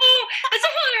 that's a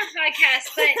whole other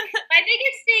podcast. But my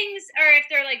biggest things are if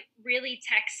they're like really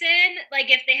Texan,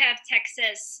 like if they have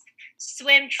Texas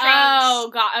swim trunks. Oh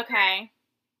God, okay.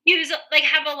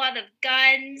 Have a lot of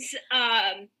guns,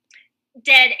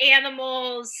 dead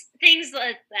animals, things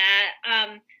like that.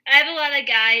 I have a lot of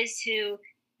guys who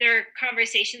their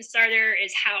conversation starter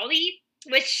is howdy,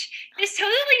 which is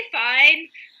totally fine.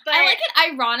 But I like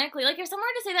it ironically. Like if someone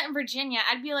were to say that in Virginia,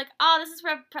 I'd be like, oh, this is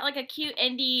for like a cute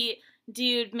indie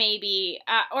dude, maybe,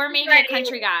 or maybe a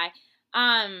country guy.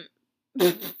 But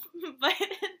in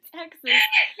Texas,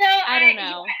 I don't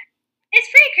know. It's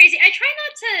pretty crazy. I try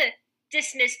not to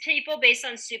dismiss people based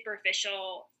on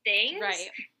superficial things.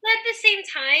 Right. But at the same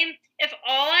time, if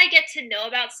all I get to know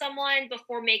about someone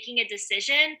before making a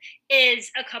decision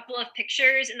is a couple of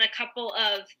pictures and a couple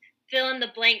of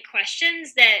fill-in-the-blank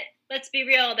questions that, let's be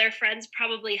real, their friends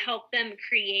probably help them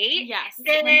create. Yes,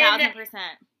 1,000%.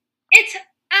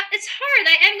 It's hard.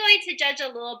 I am going to judge a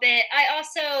little bit. I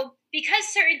also, because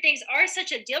certain things are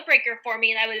such a deal breaker for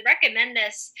me, and I would recommend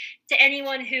this to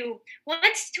anyone who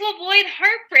wants to avoid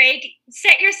heartbreak,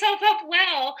 set yourself up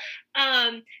well.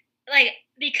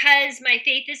 Because my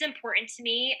faith is important to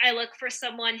me, I look for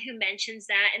someone who mentions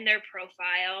that in their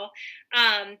profile.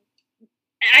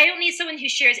 I don't need someone who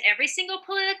shares every single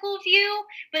political view,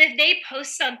 but if they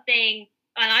post something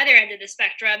on either end of the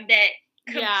spectrum that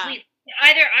completely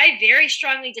either I very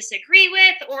strongly disagree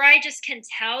with, or I just can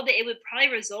tell that it would probably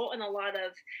result in a lot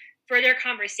of further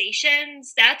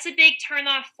conversations, that's a big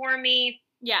turnoff for me.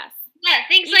 Yes. Yeah,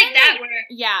 things like that.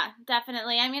 Yeah,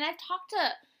 definitely. I mean,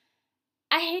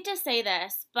 I hate to say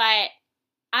this, but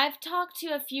I've talked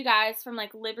to a few guys from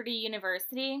like Liberty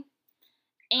University.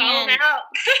 And out.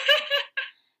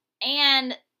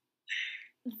 And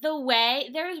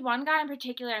there's one guy in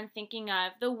particular I'm thinking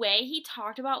of, the way he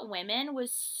talked about women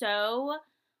was so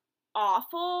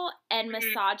awful and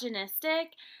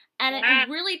misogynistic, and it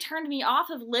really turned me off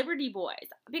of Liberty Boys,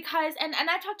 because, and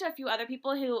I've talked to a few other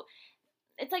people who,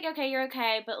 it's like, okay, you're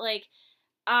okay, but like,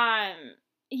 I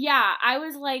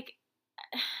was like,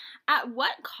 at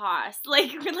what cost?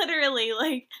 Like, literally,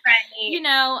 like,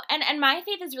 right. And my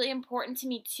faith is really important to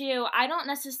me too. I don't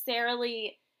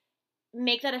necessarily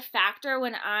make that a factor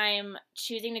when I'm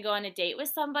choosing to go on a date with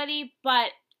somebody,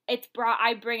 but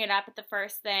I bring it up at the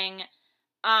first thing.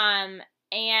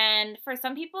 And for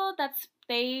some people that's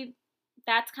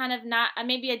kind of not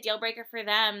maybe a deal breaker for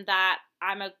them that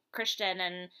I'm a Christian,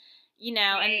 and you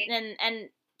know, Right. and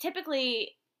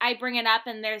typically I bring it up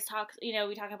and there's talk, you know,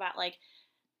 we talk about like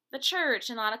the church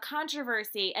and a lot of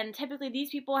controversy, and typically these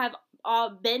people have all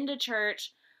been to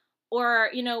church or,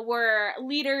 you know, were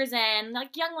leaders in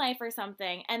like Young Life or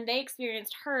something, and they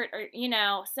experienced hurt, or, you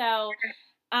know, so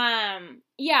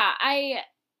yeah, I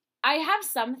have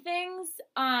some things,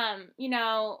 you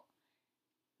know,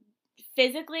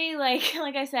 physically, like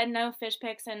like I said, no fish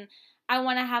pics, and I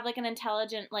want to have like an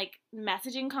intelligent like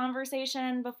messaging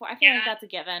conversation before. I feel like Yeah. that's a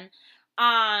given.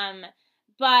 Um,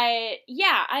 but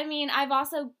yeah, I mean, I've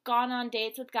also gone on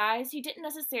dates with guys who didn't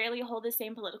necessarily hold the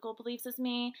same political beliefs as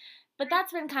me, but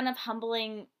that's been kind of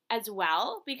humbling as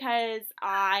well because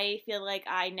I feel like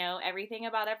I know everything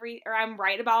about or I'm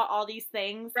right about all these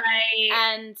things, Right.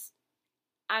 and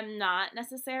I'm not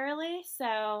necessarily.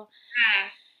 So Yeah.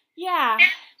 yeah, And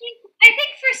I think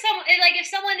for someone, like, if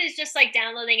someone is just like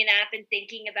downloading an app and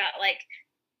thinking about like,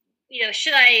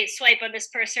 should I swipe on this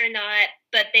person or not,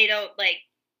 but they don't like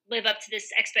live up to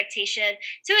this expectation.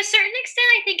 To a certain extent,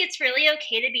 I think it's really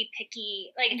okay to be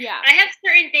picky. Like, yeah, I have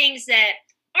certain things that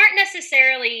aren't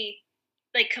necessarily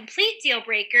like complete deal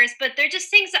breakers, but they're just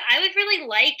things that I would really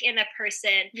like in a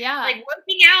person. yeah. Like,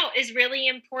 working out is really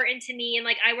important to me, and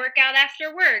like I work out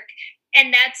after work,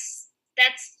 and that's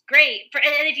great.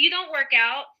 And if you don't work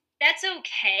out, that's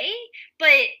okay,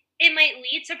 but it might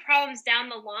lead to problems down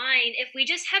the line if we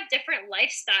just have different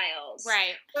lifestyles.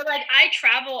 Right. But like, I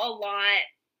travel a lot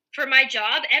for my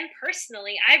job and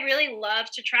personally. I really love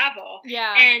to travel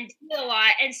Yeah. and do a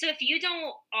lot. And so if you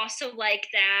don't also like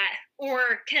that, or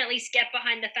can at least get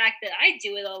behind the fact that I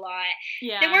do it a lot,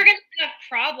 Yeah. then we're going to have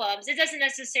problems. It doesn't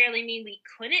necessarily mean we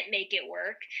couldn't make it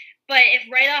work, but if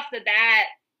right off the bat,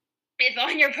 if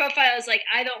on your profile is like,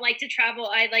 I don't like to travel,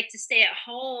 I like to stay at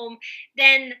home,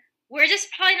 then we're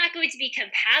just probably not going to be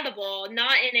compatible,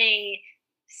 not in a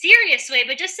serious way,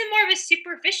 but just in more of a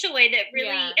superficial way that really,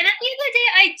 Yeah. and at the end of the day,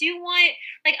 I do want,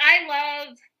 like, I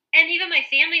love, and even my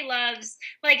family loves,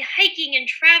 like, hiking and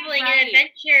traveling Right. and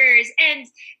adventures and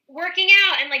working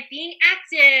out and like being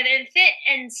active and fit.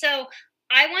 And so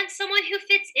I want someone who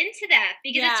fits into that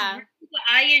because it's Yeah. really what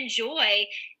I enjoy.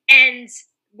 And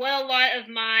what a lot of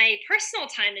my personal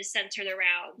time is centered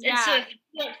around. And so Yeah. if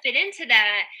you don't fit into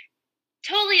that,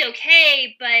 totally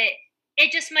okay, but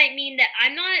it just might mean that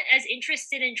I'm not as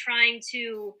interested in trying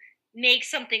to make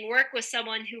something work with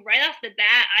someone who right off the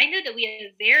bat, I know that we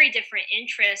have very different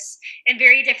interests and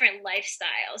very different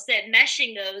lifestyles, that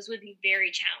meshing those would be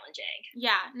very challenging.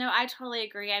 Yeah. No, I totally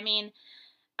agree. I mean,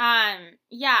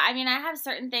 yeah, I mean, I have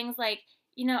certain things like,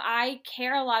 you know, I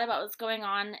care a lot about what's going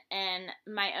on in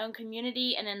my own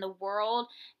community and in the world.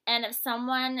 And if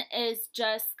someone is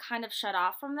just kind of shut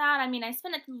off from that, I mean, I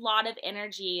spend a lot of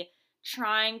energy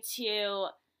trying to,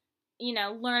 you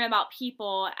know, learn about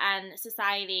people and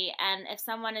society. And if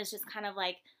someone is just kind of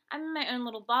like, I'm in my own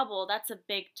little bubble, that's a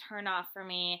big turnoff for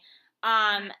me.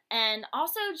 And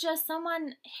also just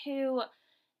someone who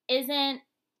isn't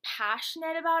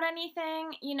passionate about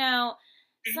anything. You know,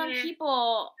 some Mm-hmm.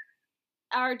 people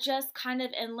are just kind of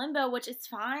in limbo, which is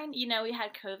fine. You know, we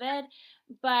had COVID,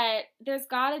 but there's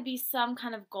got to be some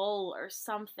kind of goal or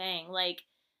something, like,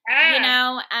 you Yeah.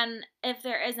 know, and if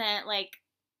there isn't, like,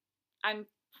 I'm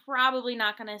probably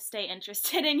not going to stay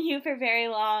interested in you for very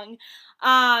long.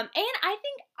 And I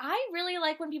think I really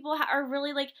like when people are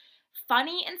really like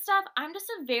funny and stuff. I'm just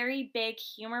a very big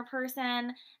humor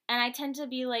person, and I tend to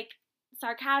be like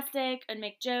sarcastic and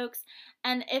make jokes.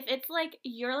 And if it's like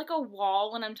you're like a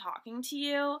wall when I'm talking to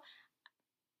you,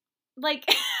 like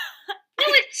No,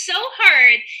 it's so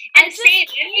hard. I And just same,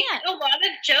 I make can't. a lot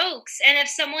of jokes, and if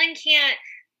someone can't,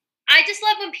 I just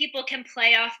love when people can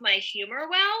play off my humor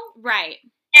well. Right.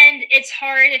 And it's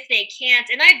hard if they can't.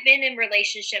 And I've been in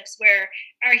relationships where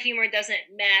our humor doesn't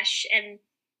mesh, and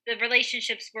the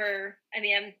relationships were, I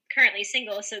mean, I'm currently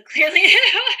single, so clearly,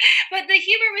 but the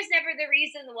humor was never the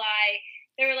reason why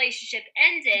the relationship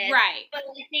ended. Right. But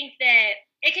I think that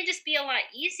it can just be a lot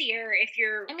easier if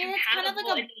you're I mean, it's kind of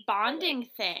compatible like and a bonding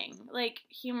thing, like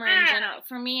humor in yeah, general.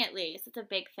 For me, at least, it's a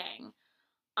big thing.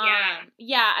 yeah.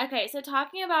 Yeah, okay, so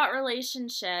talking about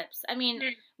relationships, I mean,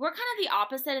 Mm, we're kind of the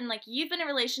opposite, and like you've been in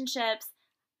relationships,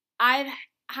 I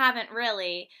haven't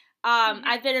really. mhm.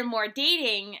 I've been in more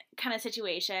dating kind of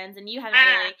situations, and you haven't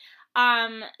Ah,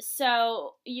 really.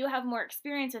 So you have more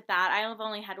experience with that. I have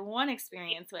only had one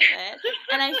experience with it,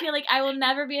 and I feel like I will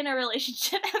never be in a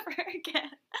relationship ever again.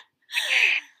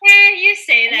 you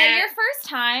say And then that. your first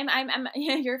time,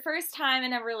 your first time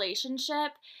in a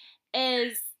relationship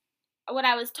is what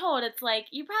I was told. It's like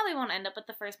you probably won't end up with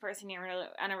the first person you're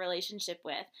in a relationship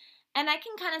with, and I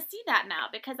can kind of see that now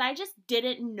because I just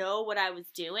didn't know what I was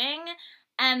doing,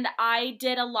 And I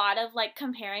did a lot of like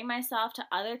comparing myself to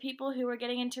other people who were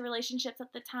getting into relationships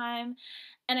at the time.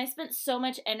 And I spent so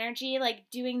much energy like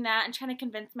doing that and trying to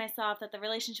convince myself that the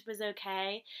relationship was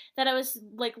okay, that I was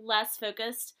like less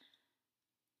focused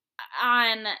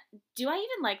on, do I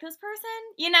even like this person?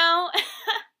 You know?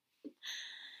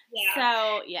 Yeah.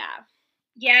 So, yeah.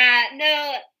 Yeah,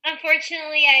 no,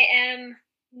 unfortunately, I am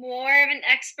more of an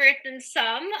expert than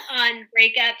some on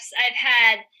breakups. I've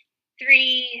had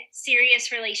 3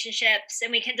 serious relationships,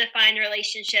 and we can define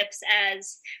relationships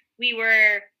as we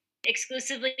were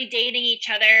exclusively dating each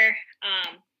other.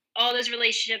 All those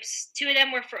relationships, 2 of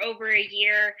them were for over a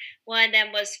year, one of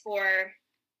them was for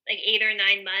like 8 or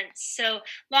 9 months. So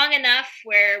long enough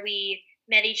where we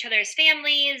met each other's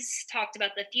families, talked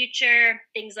about the future,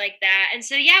 things like that. And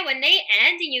so, yeah, when they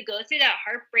end and you go through that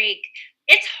heartbreak,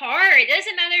 it's hard. It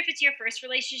doesn't matter if it's your first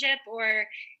relationship or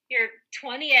your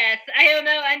 20th. I don't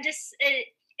know.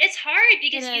 It's hard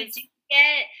because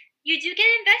you do get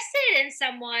invested in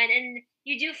someone and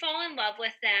you do fall in love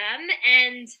with them,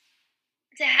 and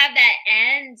to have that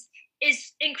end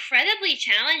is incredibly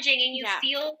challenging, and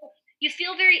you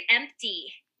feel very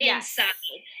empty inside.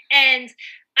 And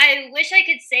I wish I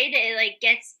could say that it like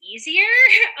gets easier.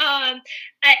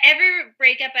 Every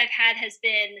breakup I've had has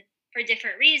been for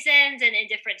different reasons and in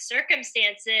different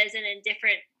circumstances and in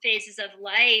different phases of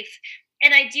life.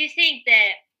 And I do think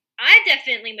that I've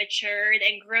definitely matured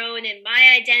and grown in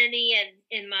my identity and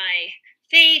in my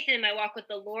faith and my walk with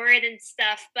the Lord and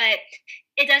stuff, but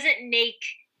it doesn't make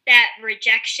that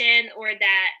rejection or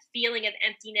that feeling of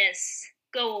emptiness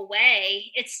go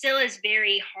away. It still is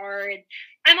very hard.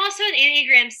 I'm also an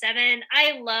Enneagram 7.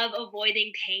 I love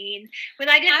avoiding pain. When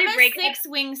I get through breakups, I'm a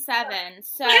 6-wing 7,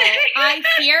 so I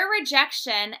fear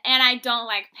rejection and I don't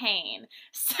like pain.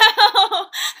 So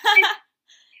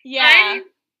yeah,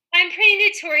 I'm pretty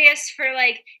notorious for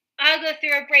like, I'll go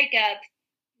through a breakup,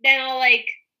 then I'll like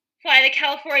fly to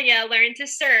California, learn to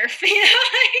surf. You know,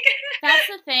 that's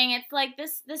the thing. It's like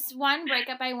this one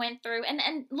breakup I went through,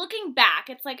 and looking back,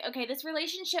 it's like, okay, this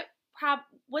relationship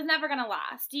was never gonna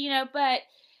last, you know. But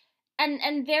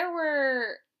and there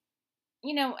were,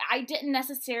 you know, I didn't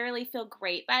necessarily feel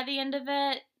great by the end of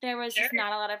it. There was just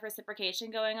not a lot of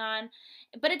reciprocation going on,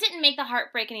 but it didn't make the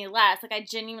heartbreak any less. Like, I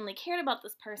genuinely cared about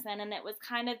this person, and it was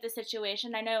kind of the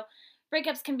situation. I know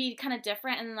breakups can be kind of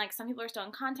different, and like some people are still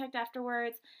in contact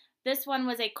afterwards. This one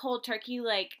was a cold turkey,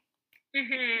 like,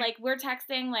 like we're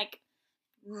texting like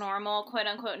normal, quote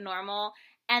unquote normal,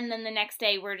 and then the next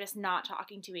day we're just not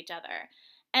talking to each other.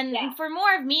 And for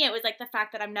more of me, it was like the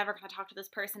fact that I'm never going to talk to this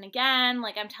person again.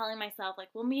 Like, I'm telling myself, like,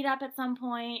 we'll meet up at some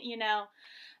point, you know.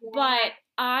 Yeah. But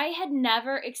I had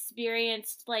never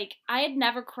experienced, like, I had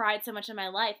never cried so much in my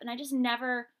life. And I just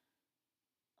never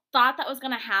thought that was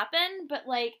going to happen. But,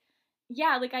 like,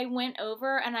 yeah, like, I went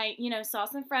over and I, you know, saw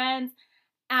some friends.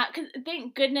 Because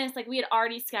thank goodness, like, we had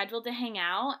already scheduled to hang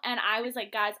out. And I was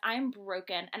like, guys, I'm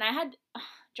broken. And I had...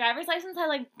 driver's license had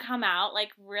like come out like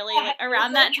really like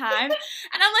around that time, and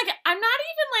I'm like, I'm not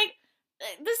even like,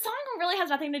 this song really has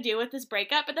nothing to do with this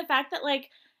breakup, but the fact that like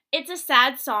it's a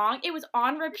sad song, it was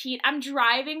on repeat, I'm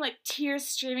driving like tears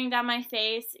streaming down my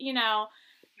face, you know.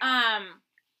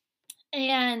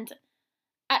 And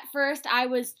at first I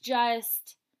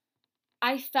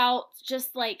felt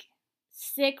just like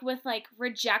sick with like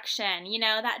rejection, you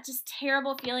know, that just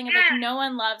terrible feeling of like no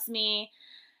one loves me.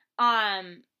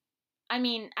 I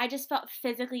mean, I just felt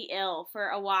physically ill for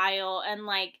a while, and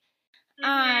like,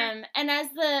 and as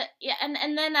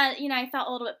and then, you know, I felt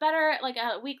a little bit better like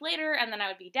a week later, and then I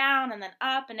would be down and then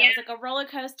up, and it was like a roller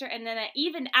coaster, and then it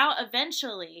evened out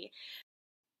eventually.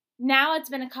 Now it's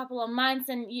been a couple of months,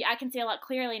 and I can see a lot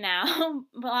clearly now,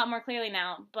 a lot more clearly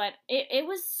now, but it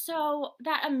was so,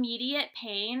 that immediate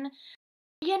pain,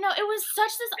 you know, it was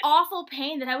such this awful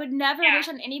pain that I would never wish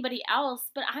on anybody else,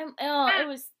 but I'm ill.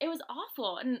 It was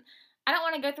awful, and I don't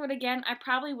want to go through it again. I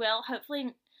probably will.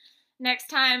 Hopefully next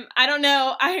time, I don't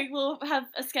know, I will have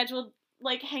a scheduled,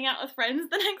 like, hang out with friends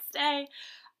the next day.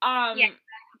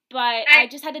 But I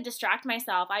just had to distract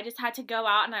myself. I just had to go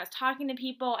out, and I was talking to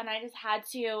people, and I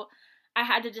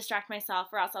had to distract myself,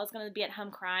 or else I was going to be at home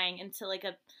crying into, like,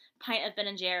 a pint of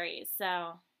Ben & Jerry's,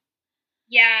 so.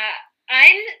 Yeah,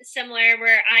 I'm similar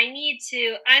where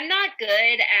I'm not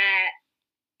good at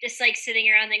just like sitting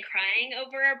around and crying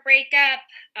over a breakup.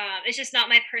 It's just not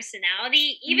my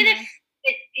personality, even if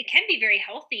it can be very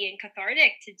healthy and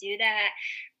cathartic to do that.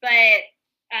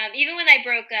 But even when I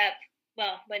broke up,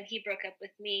 well, when he broke up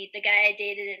with me, the guy I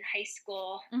dated in high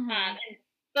school, and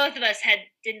both of us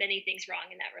did many things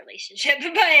wrong in that relationship.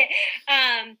 But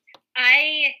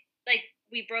I like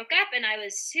we broke up, and I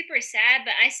was super sad,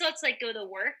 but I still had to like go to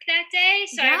work that day.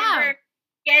 So I Yeah. remember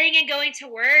getting and going to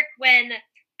work when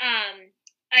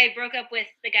I broke up with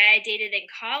the guy I dated in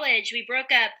college. We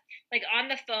broke up like on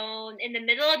the phone in the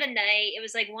middle of the night. It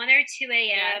was like 1 or 2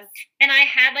 a.m. Yes. And I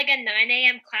had like a 9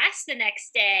 a.m. class the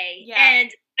next day. Yeah.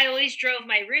 And I always drove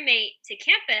my roommate to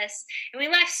campus, and we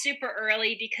left super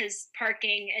early because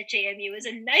parking at JMU was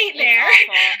a nightmare. It's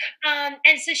awful.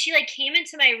 And so she like came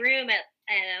into my room at,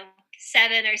 I don't know,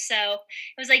 7 or so. I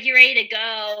was like, "You ready to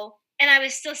go?" And I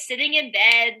was still sitting in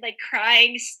bed, like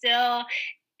crying still.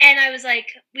 And I was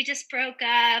like, "We just broke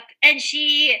up." And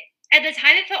she, at the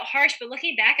time, it felt harsh, but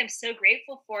looking back, I'm so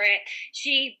grateful for it.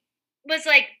 She was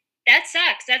like, "That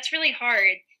sucks. That's really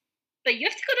hard. But you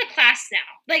have to go to class now.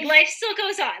 Like, life still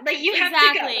goes on. Like, you have to go."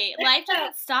 Exactly. Life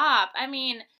doesn't stop. I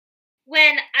mean,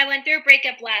 When I went through a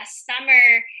breakup last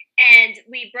summer and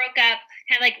we broke up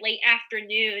kind of like late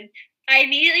afternoon, I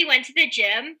immediately went to the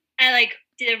gym. I like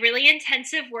did a really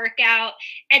intensive workout,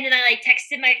 and then I like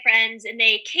texted my friends, and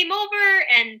they came over,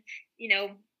 and you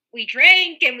know, we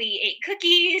drank and we ate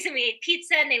cookies and we ate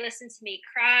pizza, and they listened to me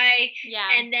cry. yeah.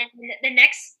 And then the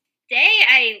next day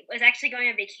I was actually going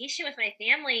on vacation with my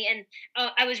family, and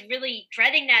I was really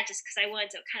dreading that just because I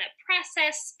wanted to kind of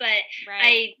process, but Right.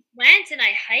 I went and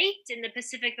I hiked in the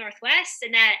Pacific Northwest,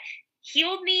 and that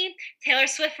healed me. Taylor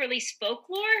Swift released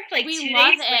Folklore like We 2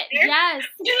 love days it. later. Yes.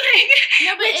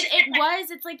 No, but Which-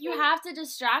 it's like you have to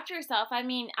distract yourself. I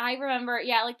mean, I remember,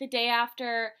 yeah, like the day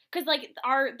after, because like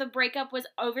the breakup was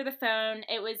over the phone.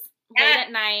 It was late Yeah.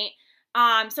 at night.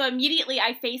 So immediately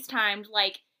I FaceTimed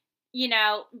like, you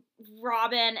know,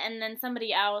 Robin and then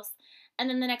somebody else. And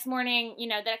then the next morning, you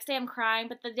know, the next day I'm crying.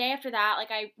 But the day after that,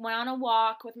 like I went on a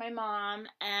walk with my mom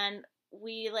and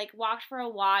we like walked for a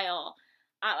while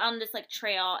on this like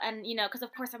trail. And, you know, because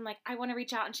of course I'm like, I want to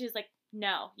reach out. And she was like,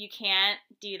 no, you can't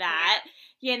do that,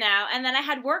 you know. And then I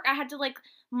had work. I had to like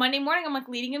Monday morning. I'm like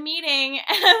leading a meeting,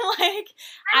 and I'm like,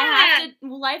 I have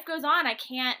to. Life goes on. I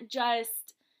can't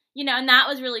just, you know. And that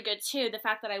was really good too. The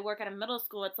fact that I work at a middle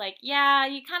school. It's like, yeah,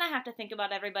 you kind of have to think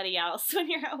about everybody else when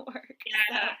you're at work.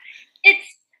 Yeah. So.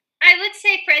 I would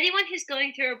say for anyone who's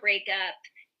going through a breakup,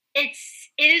 it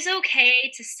is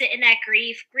okay to sit in that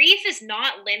grief. Grief is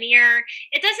not linear.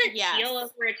 It doesn't heal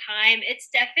over time. It's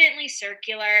definitely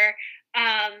circular.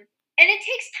 And it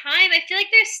takes time. I feel like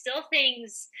there's still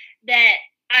things that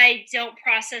I don't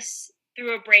process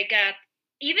through a breakup,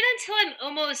 even until I'm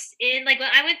almost in, like when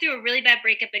I went through a really bad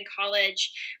breakup in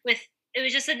college with, it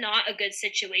was just not a good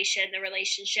situation, the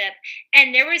relationship.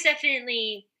 And there was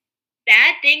definitely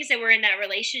bad things that were in that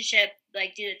relationship,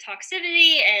 like due to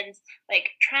toxicity and like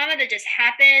trauma that just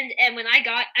happened. And when I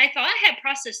thought I had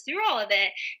processed through all of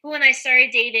it, but when I started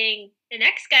dating the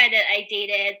next guy that I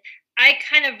dated, I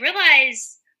kind of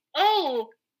realized, oh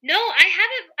no,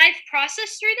 I've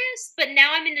processed through this, but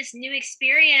now I'm in this new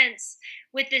experience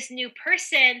with this new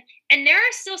person, and there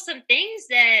are still some things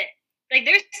that, like,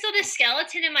 there's still this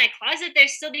skeleton in my closet.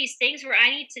 There's still these things where I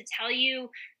need to tell you,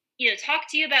 talk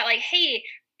to you about, like, hey,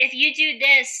 if you do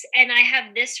this and I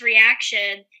have this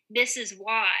reaction, this is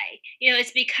why.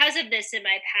 It's because of this in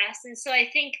my past. And so I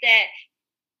think that,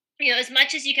 as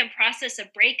much as you can process a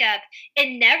breakup,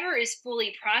 it never is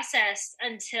fully processed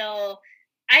until,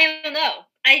 I don't know,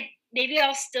 maybe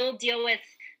I'll still deal with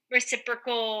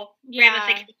reciprocal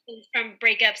ramifications from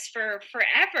breakups for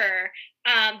forever.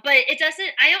 But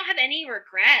I don't have any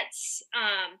regrets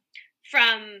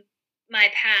from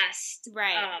my past.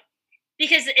 Right.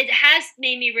 Because it has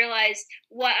made me realize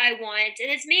what I want,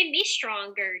 and it's made me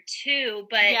stronger too.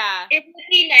 But it would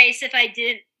be nice if I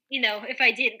didn't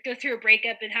go through a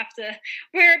breakup and have to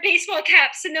wear a baseball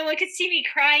cap so no one could see me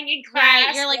crying in class.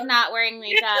 Right, you're like not wearing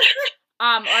makeup,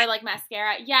 or like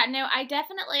mascara. Yeah, no, I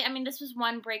mean, this was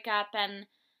one breakup, and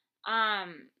I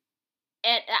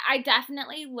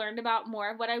definitely learned about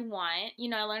more of what I want.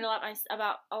 I learned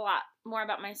a lot more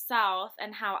about myself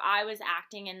and how I was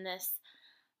acting in this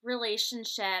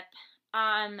relationship,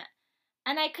 and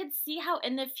I could see how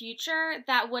in the future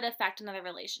that would affect another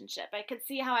relationship. I could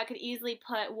see how I could easily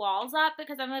put walls up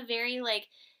because I'm a very like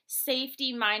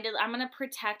safety minded, I'm gonna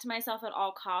protect myself at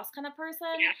all costs kind of person.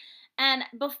 And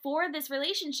before this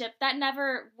relationship, that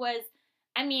never was,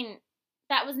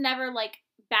 that was never like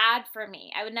bad for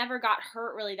me. I would never got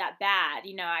hurt really that bad,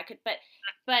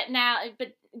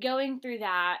 but going through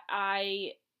that,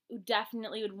 I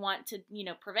definitely would want to,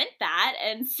 prevent that.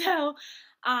 And so,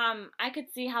 I could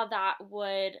see how that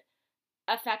would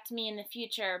affect me in the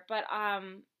future. But,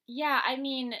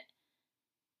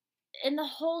 in the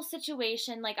whole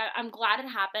situation, like, I'm glad it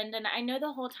happened. And I know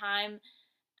the whole time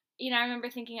I remember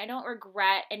thinking I don't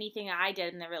regret anything I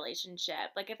did in the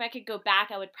relationship. Like if I could go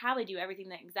back, I would probably do everything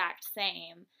the exact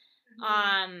same.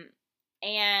 Mhm.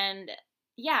 And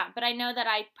yeah, but I know that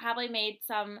I probably made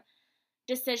some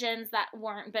decisions that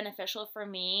weren't beneficial for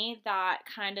me that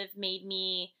kind of made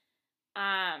me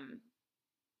um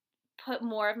put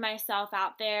more of myself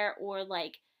out there, or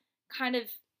like kind of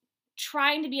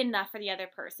trying to be enough for the other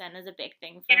person is a big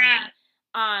thing for Yeah. me.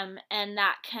 And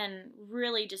that can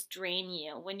really just drain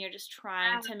you when you're just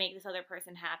trying to make this other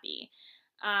person happy.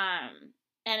 Yeah.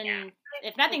 And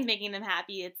if nothing's making them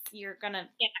happy, you're gonna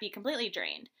Yeah. be completely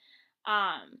drained.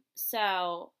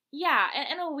 So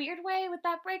yeah, in a weird way with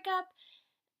that breakup,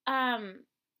 um,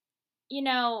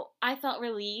 I felt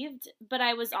relieved, but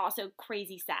I was also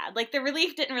crazy sad. Like the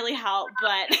relief didn't really help,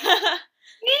 but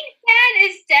Being sad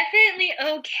is definitely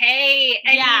okay.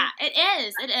 I yeah, mean, it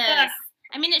is. It ugh, is.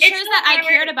 I mean, it it's shows so that I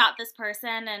cared hard. about this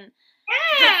person, and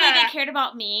hopefully they Yeah. cared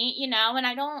about me, and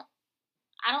I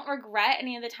don't regret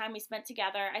any of the time we spent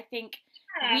together. I think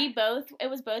Yeah. it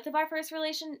was both of our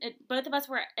both of us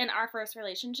were in our first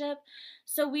relationship,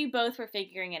 so we both were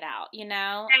figuring it out,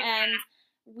 and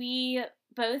we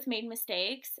both made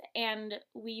mistakes, and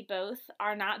we both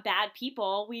are not bad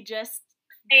people. We just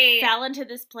Right. fell into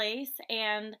this place,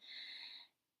 and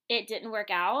it didn't work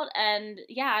out, and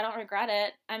yeah, I don't regret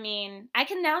it. I mean, I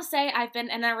can now say I've been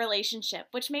in a relationship,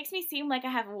 which makes me seem like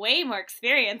I have way more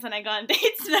experience when I go on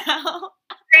dates now.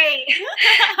 Right.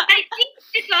 I think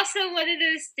it's also one of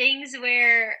those things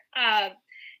where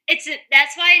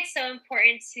that's why it's so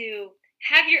important to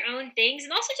have your own things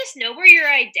and also just know where your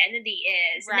identity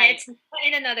is and that Right. it's not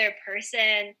in another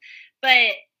person.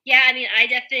 But yeah, I mean, I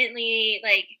definitely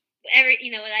like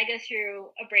when I go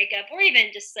through a breakup or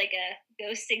even just like a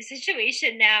ghosting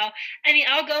situation now, I mean,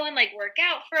 I'll go and like work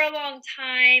out for a long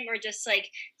time or just like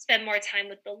spend more time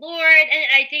with the Lord. And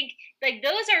I think like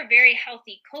those are very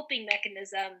healthy coping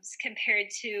mechanisms compared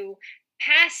to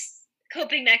past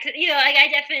coping mechanisms. Like I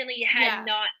definitely had Yeah.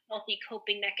 not healthy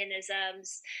coping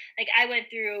mechanisms. Like I went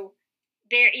through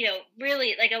very,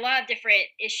 really like a lot of different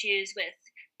issues with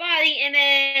body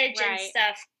image and Right.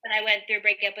 stuff. When I went through a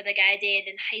breakup with a guy I dated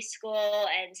in high school,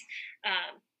 and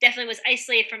definitely was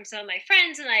isolated from some of my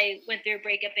friends, and I went through a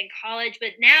breakup in college.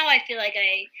 But now I feel like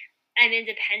I'm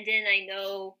independent. I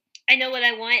know what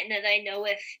I want, and that I know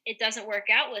if it doesn't work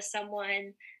out with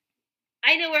someone,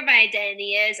 I know where my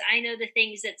identity is. I know the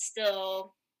things that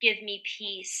still give me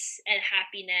peace and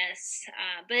happiness.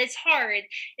 But it's hard.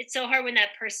 It's so hard when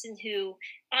that person who,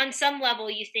 on some level,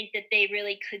 you think that they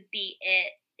really could be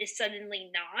it, is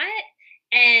suddenly not.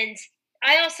 And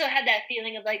I also had that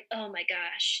feeling of like, oh my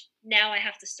gosh, now I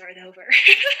have to start over.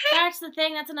 That's the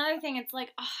thing. That's another thing. It's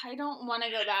like, I don't want to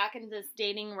go back into this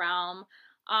dating realm.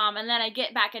 And then I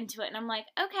get back into it, and I'm like,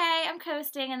 okay, I'm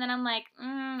coasting, and then I'm like,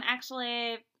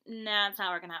 actually, no, it's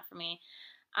not working out for me.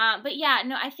 But yeah,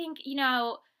 no, I think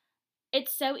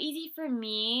it's so easy for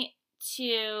me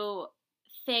to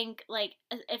think like,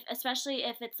 especially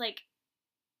if it's like,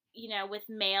 with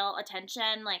male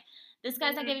attention, like this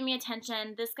guy's not Mhm. giving me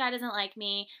attention, this guy doesn't like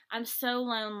me, I'm so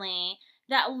lonely.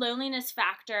 That loneliness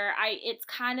factor, it's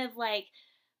kind of like,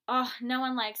 oh, no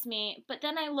one likes me. But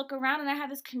then I look around and I have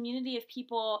this community of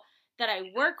people that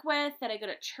I work with, that I go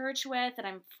to church with, that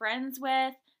I'm friends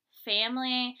with,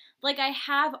 family. Like I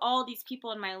have all these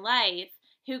people in my life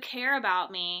who care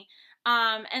about me.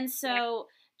 And Yeah. so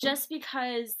just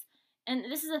because, and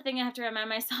this is the thing I have to remind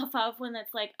myself of when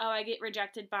it's like, oh, I get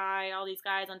rejected by all these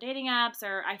guys on dating apps,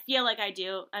 or I feel like I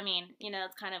do. I mean,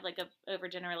 it's kind of like a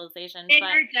overgeneralization, Been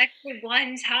but rejected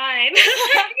one time.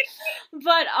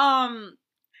 but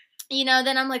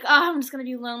then I'm like, oh, I'm just gonna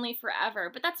be lonely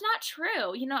forever. But that's not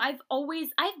true.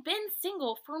 I've been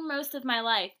single for most of my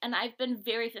life, and I've been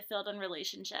very fulfilled in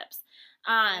relationships.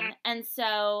 Yeah. And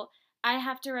so I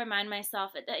have to remind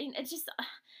myself that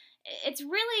it's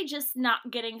really just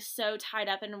not getting so tied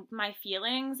up in my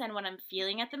feelings and what I'm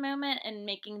feeling at the moment and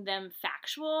making them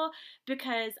factual,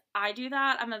 because I do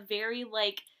that. I'm a very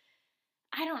like,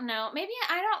 I don't know. Maybe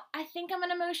I think I'm an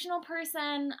emotional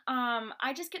person.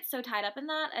 I just get so tied up in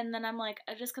that, and then I'm like,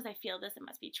 just because I feel this, it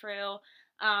must be true.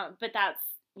 But that's,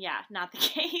 yeah, not the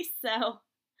case. So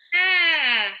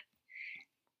Ah,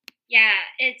 yeah,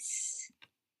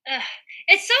 ugh,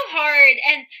 it's so hard,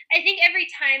 and I think every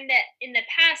time that in the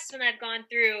past when I've gone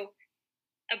through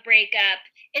a breakup,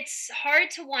 it's hard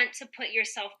to want to put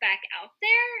yourself back out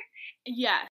there.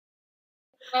 yeah,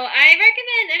 So I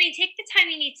recommend, I mean, take the time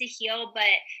you need to heal, but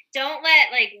don't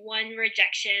let like one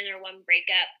rejection or one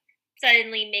breakup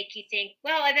suddenly make you think,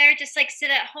 well, I better just like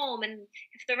sit at home, and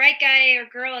if the right guy or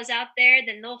girl is out there,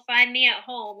 then they'll find me at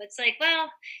home. It's like,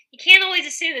 well, you can't always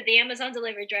assume that the Amazon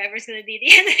delivery driver is going to be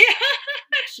the end of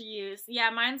the Jeez. Yeah,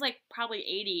 mine's like probably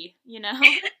 80, you know?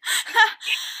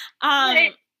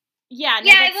 But yeah, no,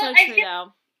 yeah, that's well, so true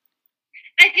though.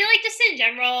 I feel like just in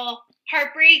general,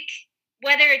 heartbreak,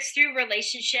 whether it's through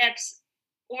relationships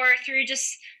or through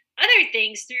just other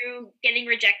things, through getting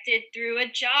rejected through a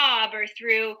job or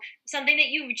through something that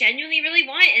you genuinely really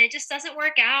want and it just doesn't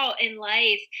work out in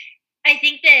life. I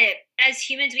think that as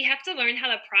humans, we have to learn how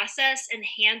to process and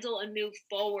handle and move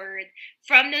forward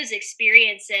from those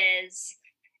experiences.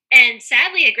 And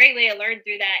sadly, a great way to learn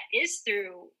through that is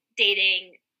through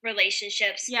dating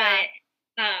relationships. Yeah.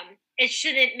 But it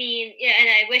shouldn't mean, yeah, and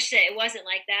I wish that it wasn't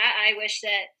like that. I wish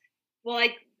that, well,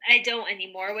 I don't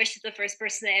anymore. I wish that the first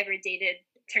person I ever dated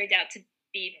turned out to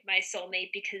be my soulmate,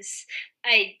 because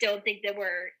I don't think that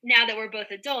now that we're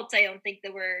both adults, I don't think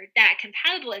that we're that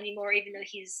compatible anymore, even though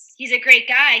he's a great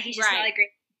guy. He's just not a great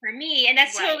for me, and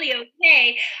that's totally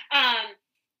okay.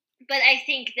 But I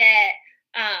think that,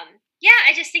 yeah,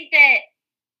 I just think that,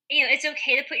 it's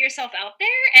okay to put yourself out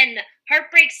there, and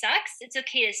heartbreak sucks. It's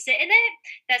okay to sit in it.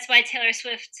 That's why Taylor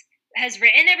Swift has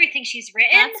written everything she's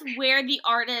written. That's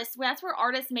where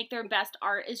artists make their best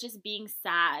art, is just being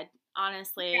sad,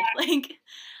 honestly. Yeah. Like,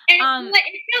 and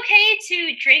it's okay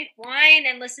to drink wine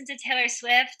and listen to Taylor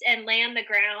Swift and lay on the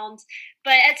ground,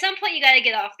 but at some point you got to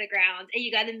get off the ground and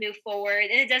you got to move forward.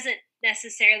 And it doesn't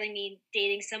necessarily mean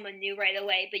dating someone new right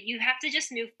away, but you have to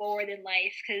just move forward in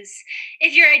life, because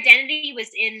if your identity was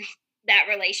in that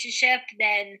relationship,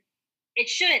 then it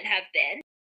shouldn't have been.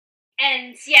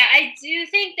 And yeah, I do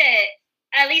think that,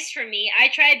 at least for me, I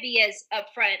try to be as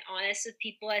upfront and honest with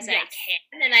people as I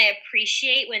can, and I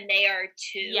appreciate when they are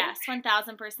too. Yes,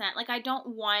 1000%. Like, I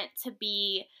don't want to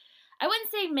be, I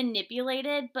wouldn't say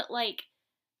manipulated, but like,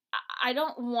 I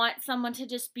don't want someone to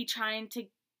just be trying to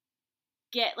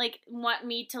want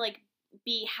me to like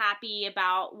be happy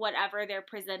about whatever they're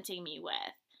presenting me with.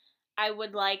 I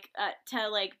would like to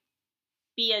like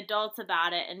be adults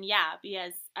about it, and yeah, be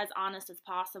as honest as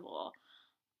possible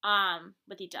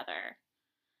with each other.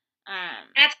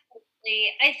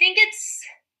 Absolutely. I think it's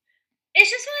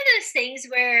just one of those things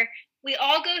where we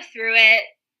all go through it,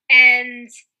 and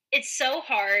it's so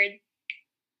hard,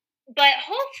 but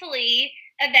hopefully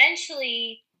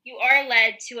eventually you are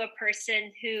led to a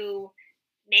person who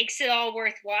makes it all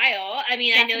worthwhile. I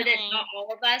mean, definitely. I know that not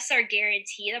all of us are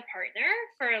guaranteed a partner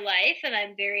for life, and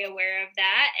I'm very aware of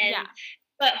that. And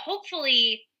but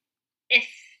hopefully, if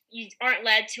you aren't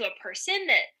led to a person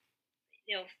that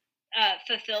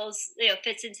fulfills,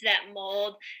 fits into that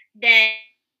mold, then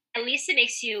at least it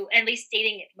makes you, at least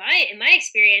dating in my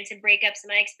experience, and breakups in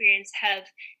my experience have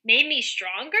made me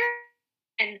stronger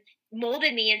and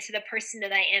molded me into the person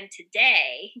that I am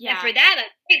today. Yeah. And for that, I'm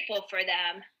grateful for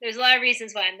them. There's a lot of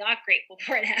reasons why I'm not grateful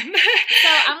for them. So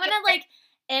I'm going to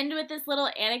end with this little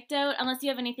anecdote, unless you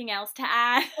have anything else to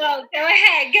add. Oh, go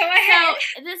ahead.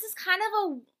 So this is kind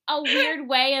of a weird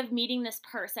way of meeting this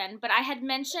person, but I had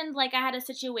mentioned I had a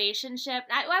situationship.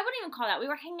 I wouldn't even call that. We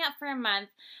were hanging out for a month,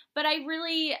 but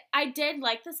I did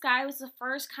like this guy. It was the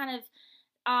first kind of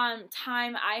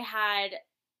time I had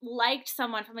liked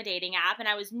someone from a dating app, and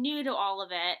I was new to all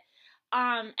of it.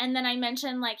 And then I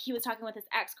mentioned he was talking with his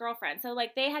ex-girlfriend. So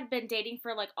they had been dating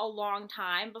for a long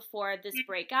time before this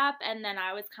breakup, and then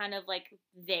I was kind of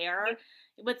there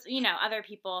with other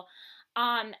people.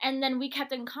 And then we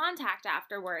kept in contact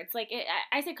afterwards.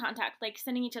 I say contact,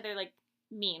 sending each other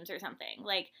memes or something.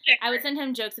 Sure. I would send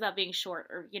him jokes about being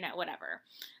short or whatever.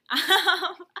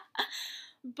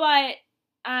 But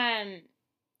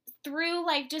through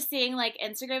just seeing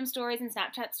Instagram stories and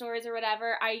Snapchat stories or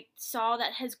whatever, I saw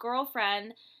that his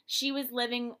girlfriend, she was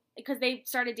living, because they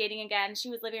started dating again, she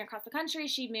was living across the country.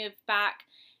 She moved back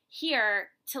here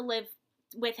to live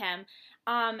with him.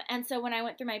 And so when I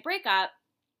went through my breakup,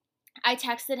 I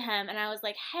texted him and I was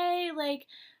like, hey,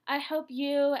 I hope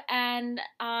you and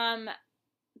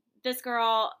this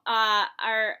girl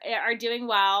are doing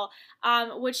well.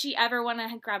 Would she ever want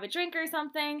to grab a drink or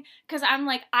something? Because I'm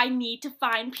I need to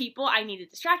find people. I need to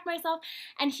distract myself.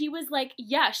 And he was like,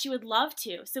 yeah, she would love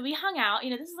to. So we hung out.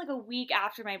 This is a week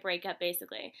after my breakup,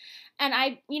 basically. And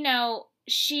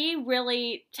she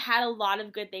really had a lot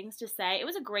of good things to say. It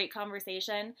was a great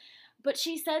conversation. But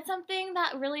she said something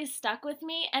that really stuck with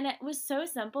me, and it was so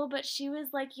simple, but she was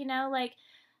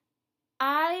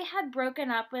I had broken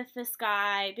up with this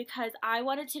guy because I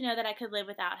wanted to know that I could live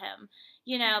without him,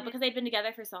 because they'd been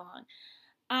together for so long.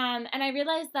 And I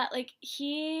realized that,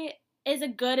 he is a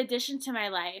good addition to my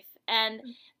life, and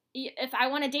if I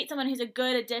want to date someone who's a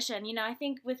good addition, you know, I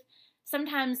think with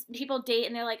sometimes people date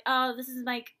and they're like, oh, this is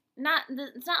like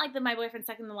it's not like my boyfriend's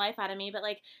sucking the life out of me, but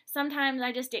like sometimes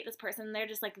I just date this person and they're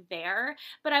just like there.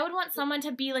 But I would want someone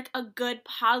to be like a good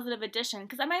positive addition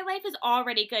because my life is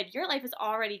already good. Your life is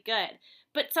already good.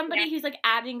 But somebody who's like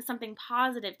adding something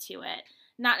positive to it,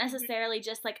 not necessarily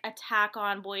just like a tack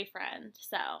on boyfriend.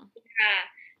 So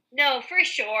no, for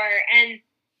sure. And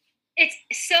it's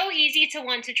so easy to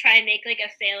want to try and make like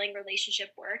a failing relationship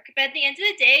work, but at the end of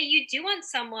the day, you do want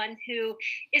someone who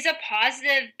is a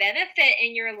positive benefit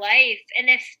in your life. And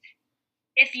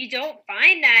if you don't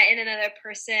find that in another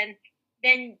person,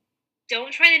 then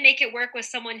don't try to make it work with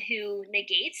someone who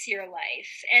negates your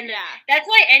life. And that's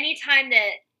why anytime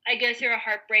that I go through a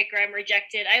heartbreak or I'm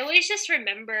rejected, I always just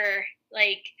remember,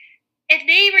 like, if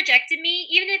they rejected me,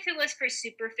 even if it was for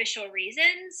superficial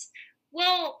reasons,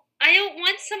 well, I don't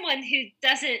want someone who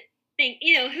doesn't think,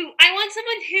 I want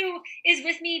someone who is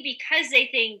with me because they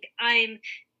think I'm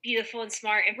beautiful and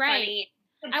smart and funny.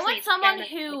 I want someone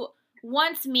who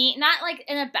wants me, not like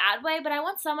in a bad way, but I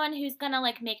want someone who's gonna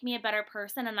like make me a better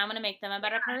person and I'm gonna make them a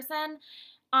better person.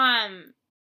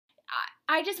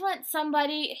 I just want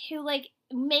somebody who like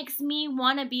makes me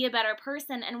want to be a better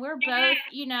person, and we're both,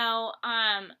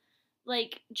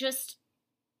 like just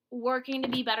working to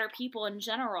be better people in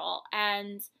general.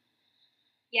 And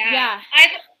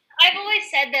I've always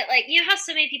said that, like, you know how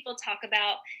so many people talk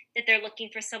about that they're looking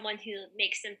for someone who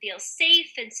makes them feel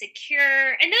safe and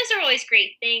secure, and those are always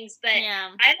great things, but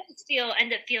I always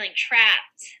end up feeling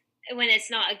trapped when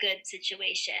it's not a good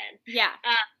situation.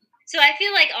 So I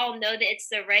feel like I'll know that it's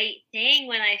the right thing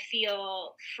when I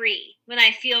feel free, when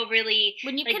I feel really...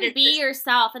 When you like can be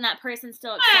yourself and that person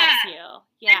still accepts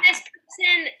you. And this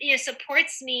person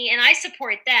supports me and I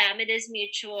support them. It is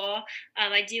mutual.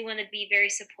 I do want to be very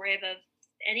supportive of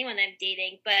anyone I'm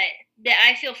dating, but that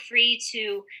I feel free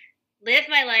to live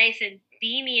my life and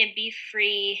be me and be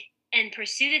free and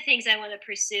pursue the things I want to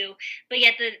pursue. But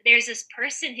yet there's this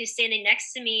person who's standing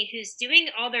next to me who's doing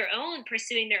all their own,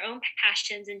 pursuing their own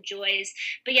passions and joys.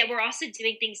 But yet we're also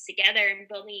doing things together and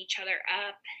building each other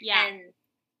up. And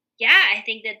I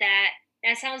think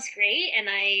that sounds great. And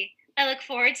I look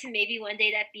forward to maybe one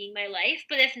day that being my life.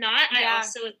 But if not, I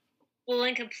also am full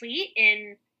and complete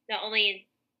in not only in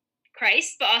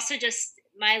Christ, but also just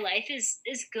my life is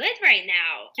good right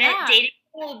now. And dating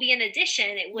will be an addition.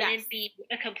 It wouldn't be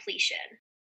a completion.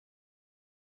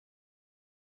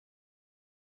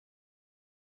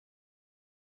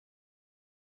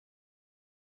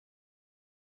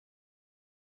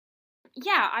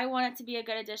 Yeah, I want it to be a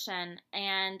good addition.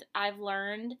 And I've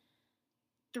learned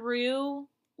through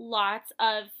lots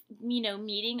of,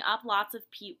 meeting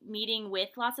with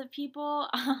lots of people,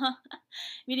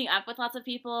 meeting up with lots of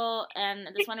people, and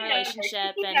this one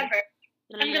relationship.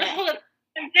 I'm gonna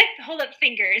hold up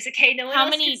fingers, okay? No one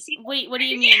else can see. Wait, what do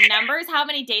you mean? Numbers? How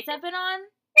many dates I've been on?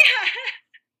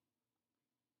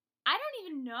 I don't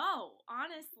even know,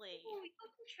 honestly. Oh, we go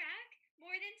to track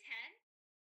more than 10.